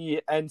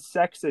 OCD, and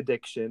sex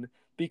addiction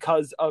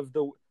because of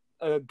the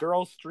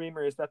girl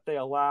streamers that they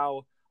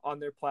allow on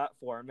their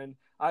platform. And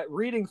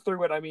reading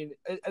through it, I mean,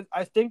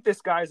 I think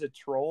this guy's a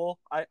troll.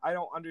 I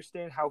don't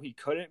understand how he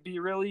couldn't be,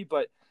 really,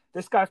 but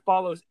this guy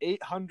follows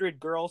 800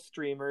 girl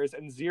streamers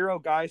and 0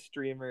 guy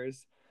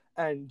streamers,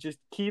 and just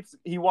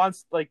he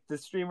wants like the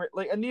streamer,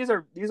 like, and these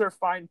are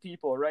fine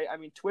people, right? I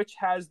mean, Twitch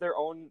has their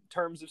own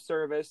terms of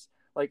service,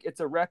 like it's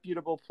a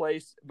reputable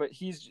place, but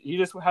he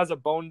just has a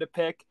bone to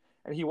pick,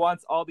 and he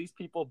wants all these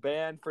people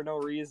banned for no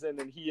reason.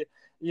 And he,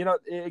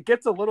 it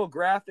gets a little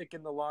graphic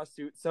in the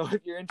lawsuit, so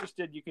if you're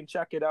interested, you can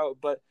check it out.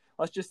 But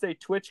let's just say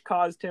Twitch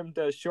caused him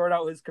to short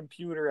out his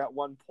computer at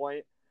one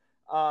point.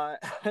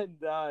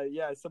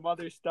 Some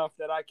other stuff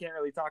that I can't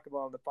really talk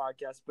about on the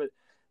podcast. But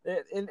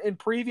in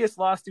previous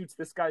lawsuits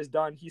this guy's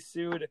done, he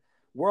sued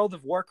World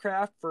of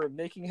Warcraft for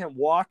making him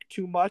walk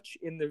too much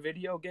in the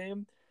video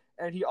game.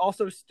 And he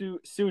also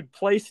sued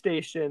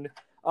PlayStation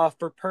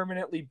for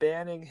permanently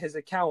banning his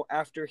account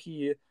after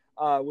he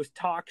was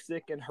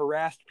toxic and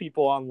harassed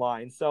people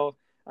online. So,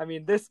 I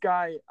mean, this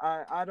guy,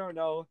 I don't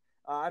know.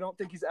 I don't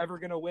think he's ever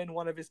going to win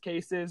one of his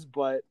cases,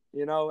 but,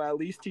 at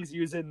least he's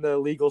using the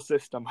legal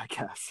system, I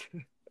guess.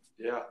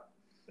 Yeah.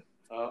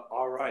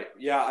 All right.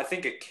 Yeah, I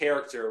think a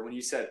character, when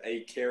you said a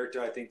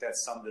character, I think that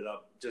summed it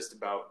up just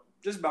about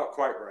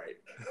quite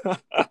right.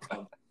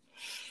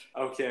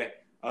 Okay.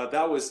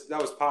 That was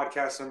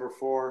podcast number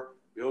 4.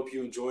 We hope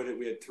you enjoyed it.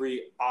 We had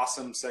 3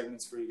 awesome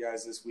segments for you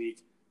guys this week.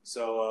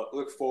 So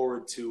look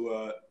forward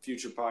to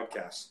future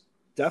podcasts.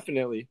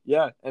 Definitely.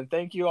 Yeah. And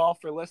thank you all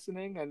for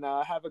listening, and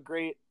have a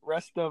great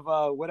rest of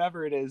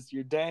whatever it is,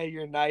 your day,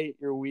 your night,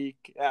 your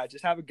week. Yeah,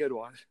 just have a good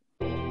one.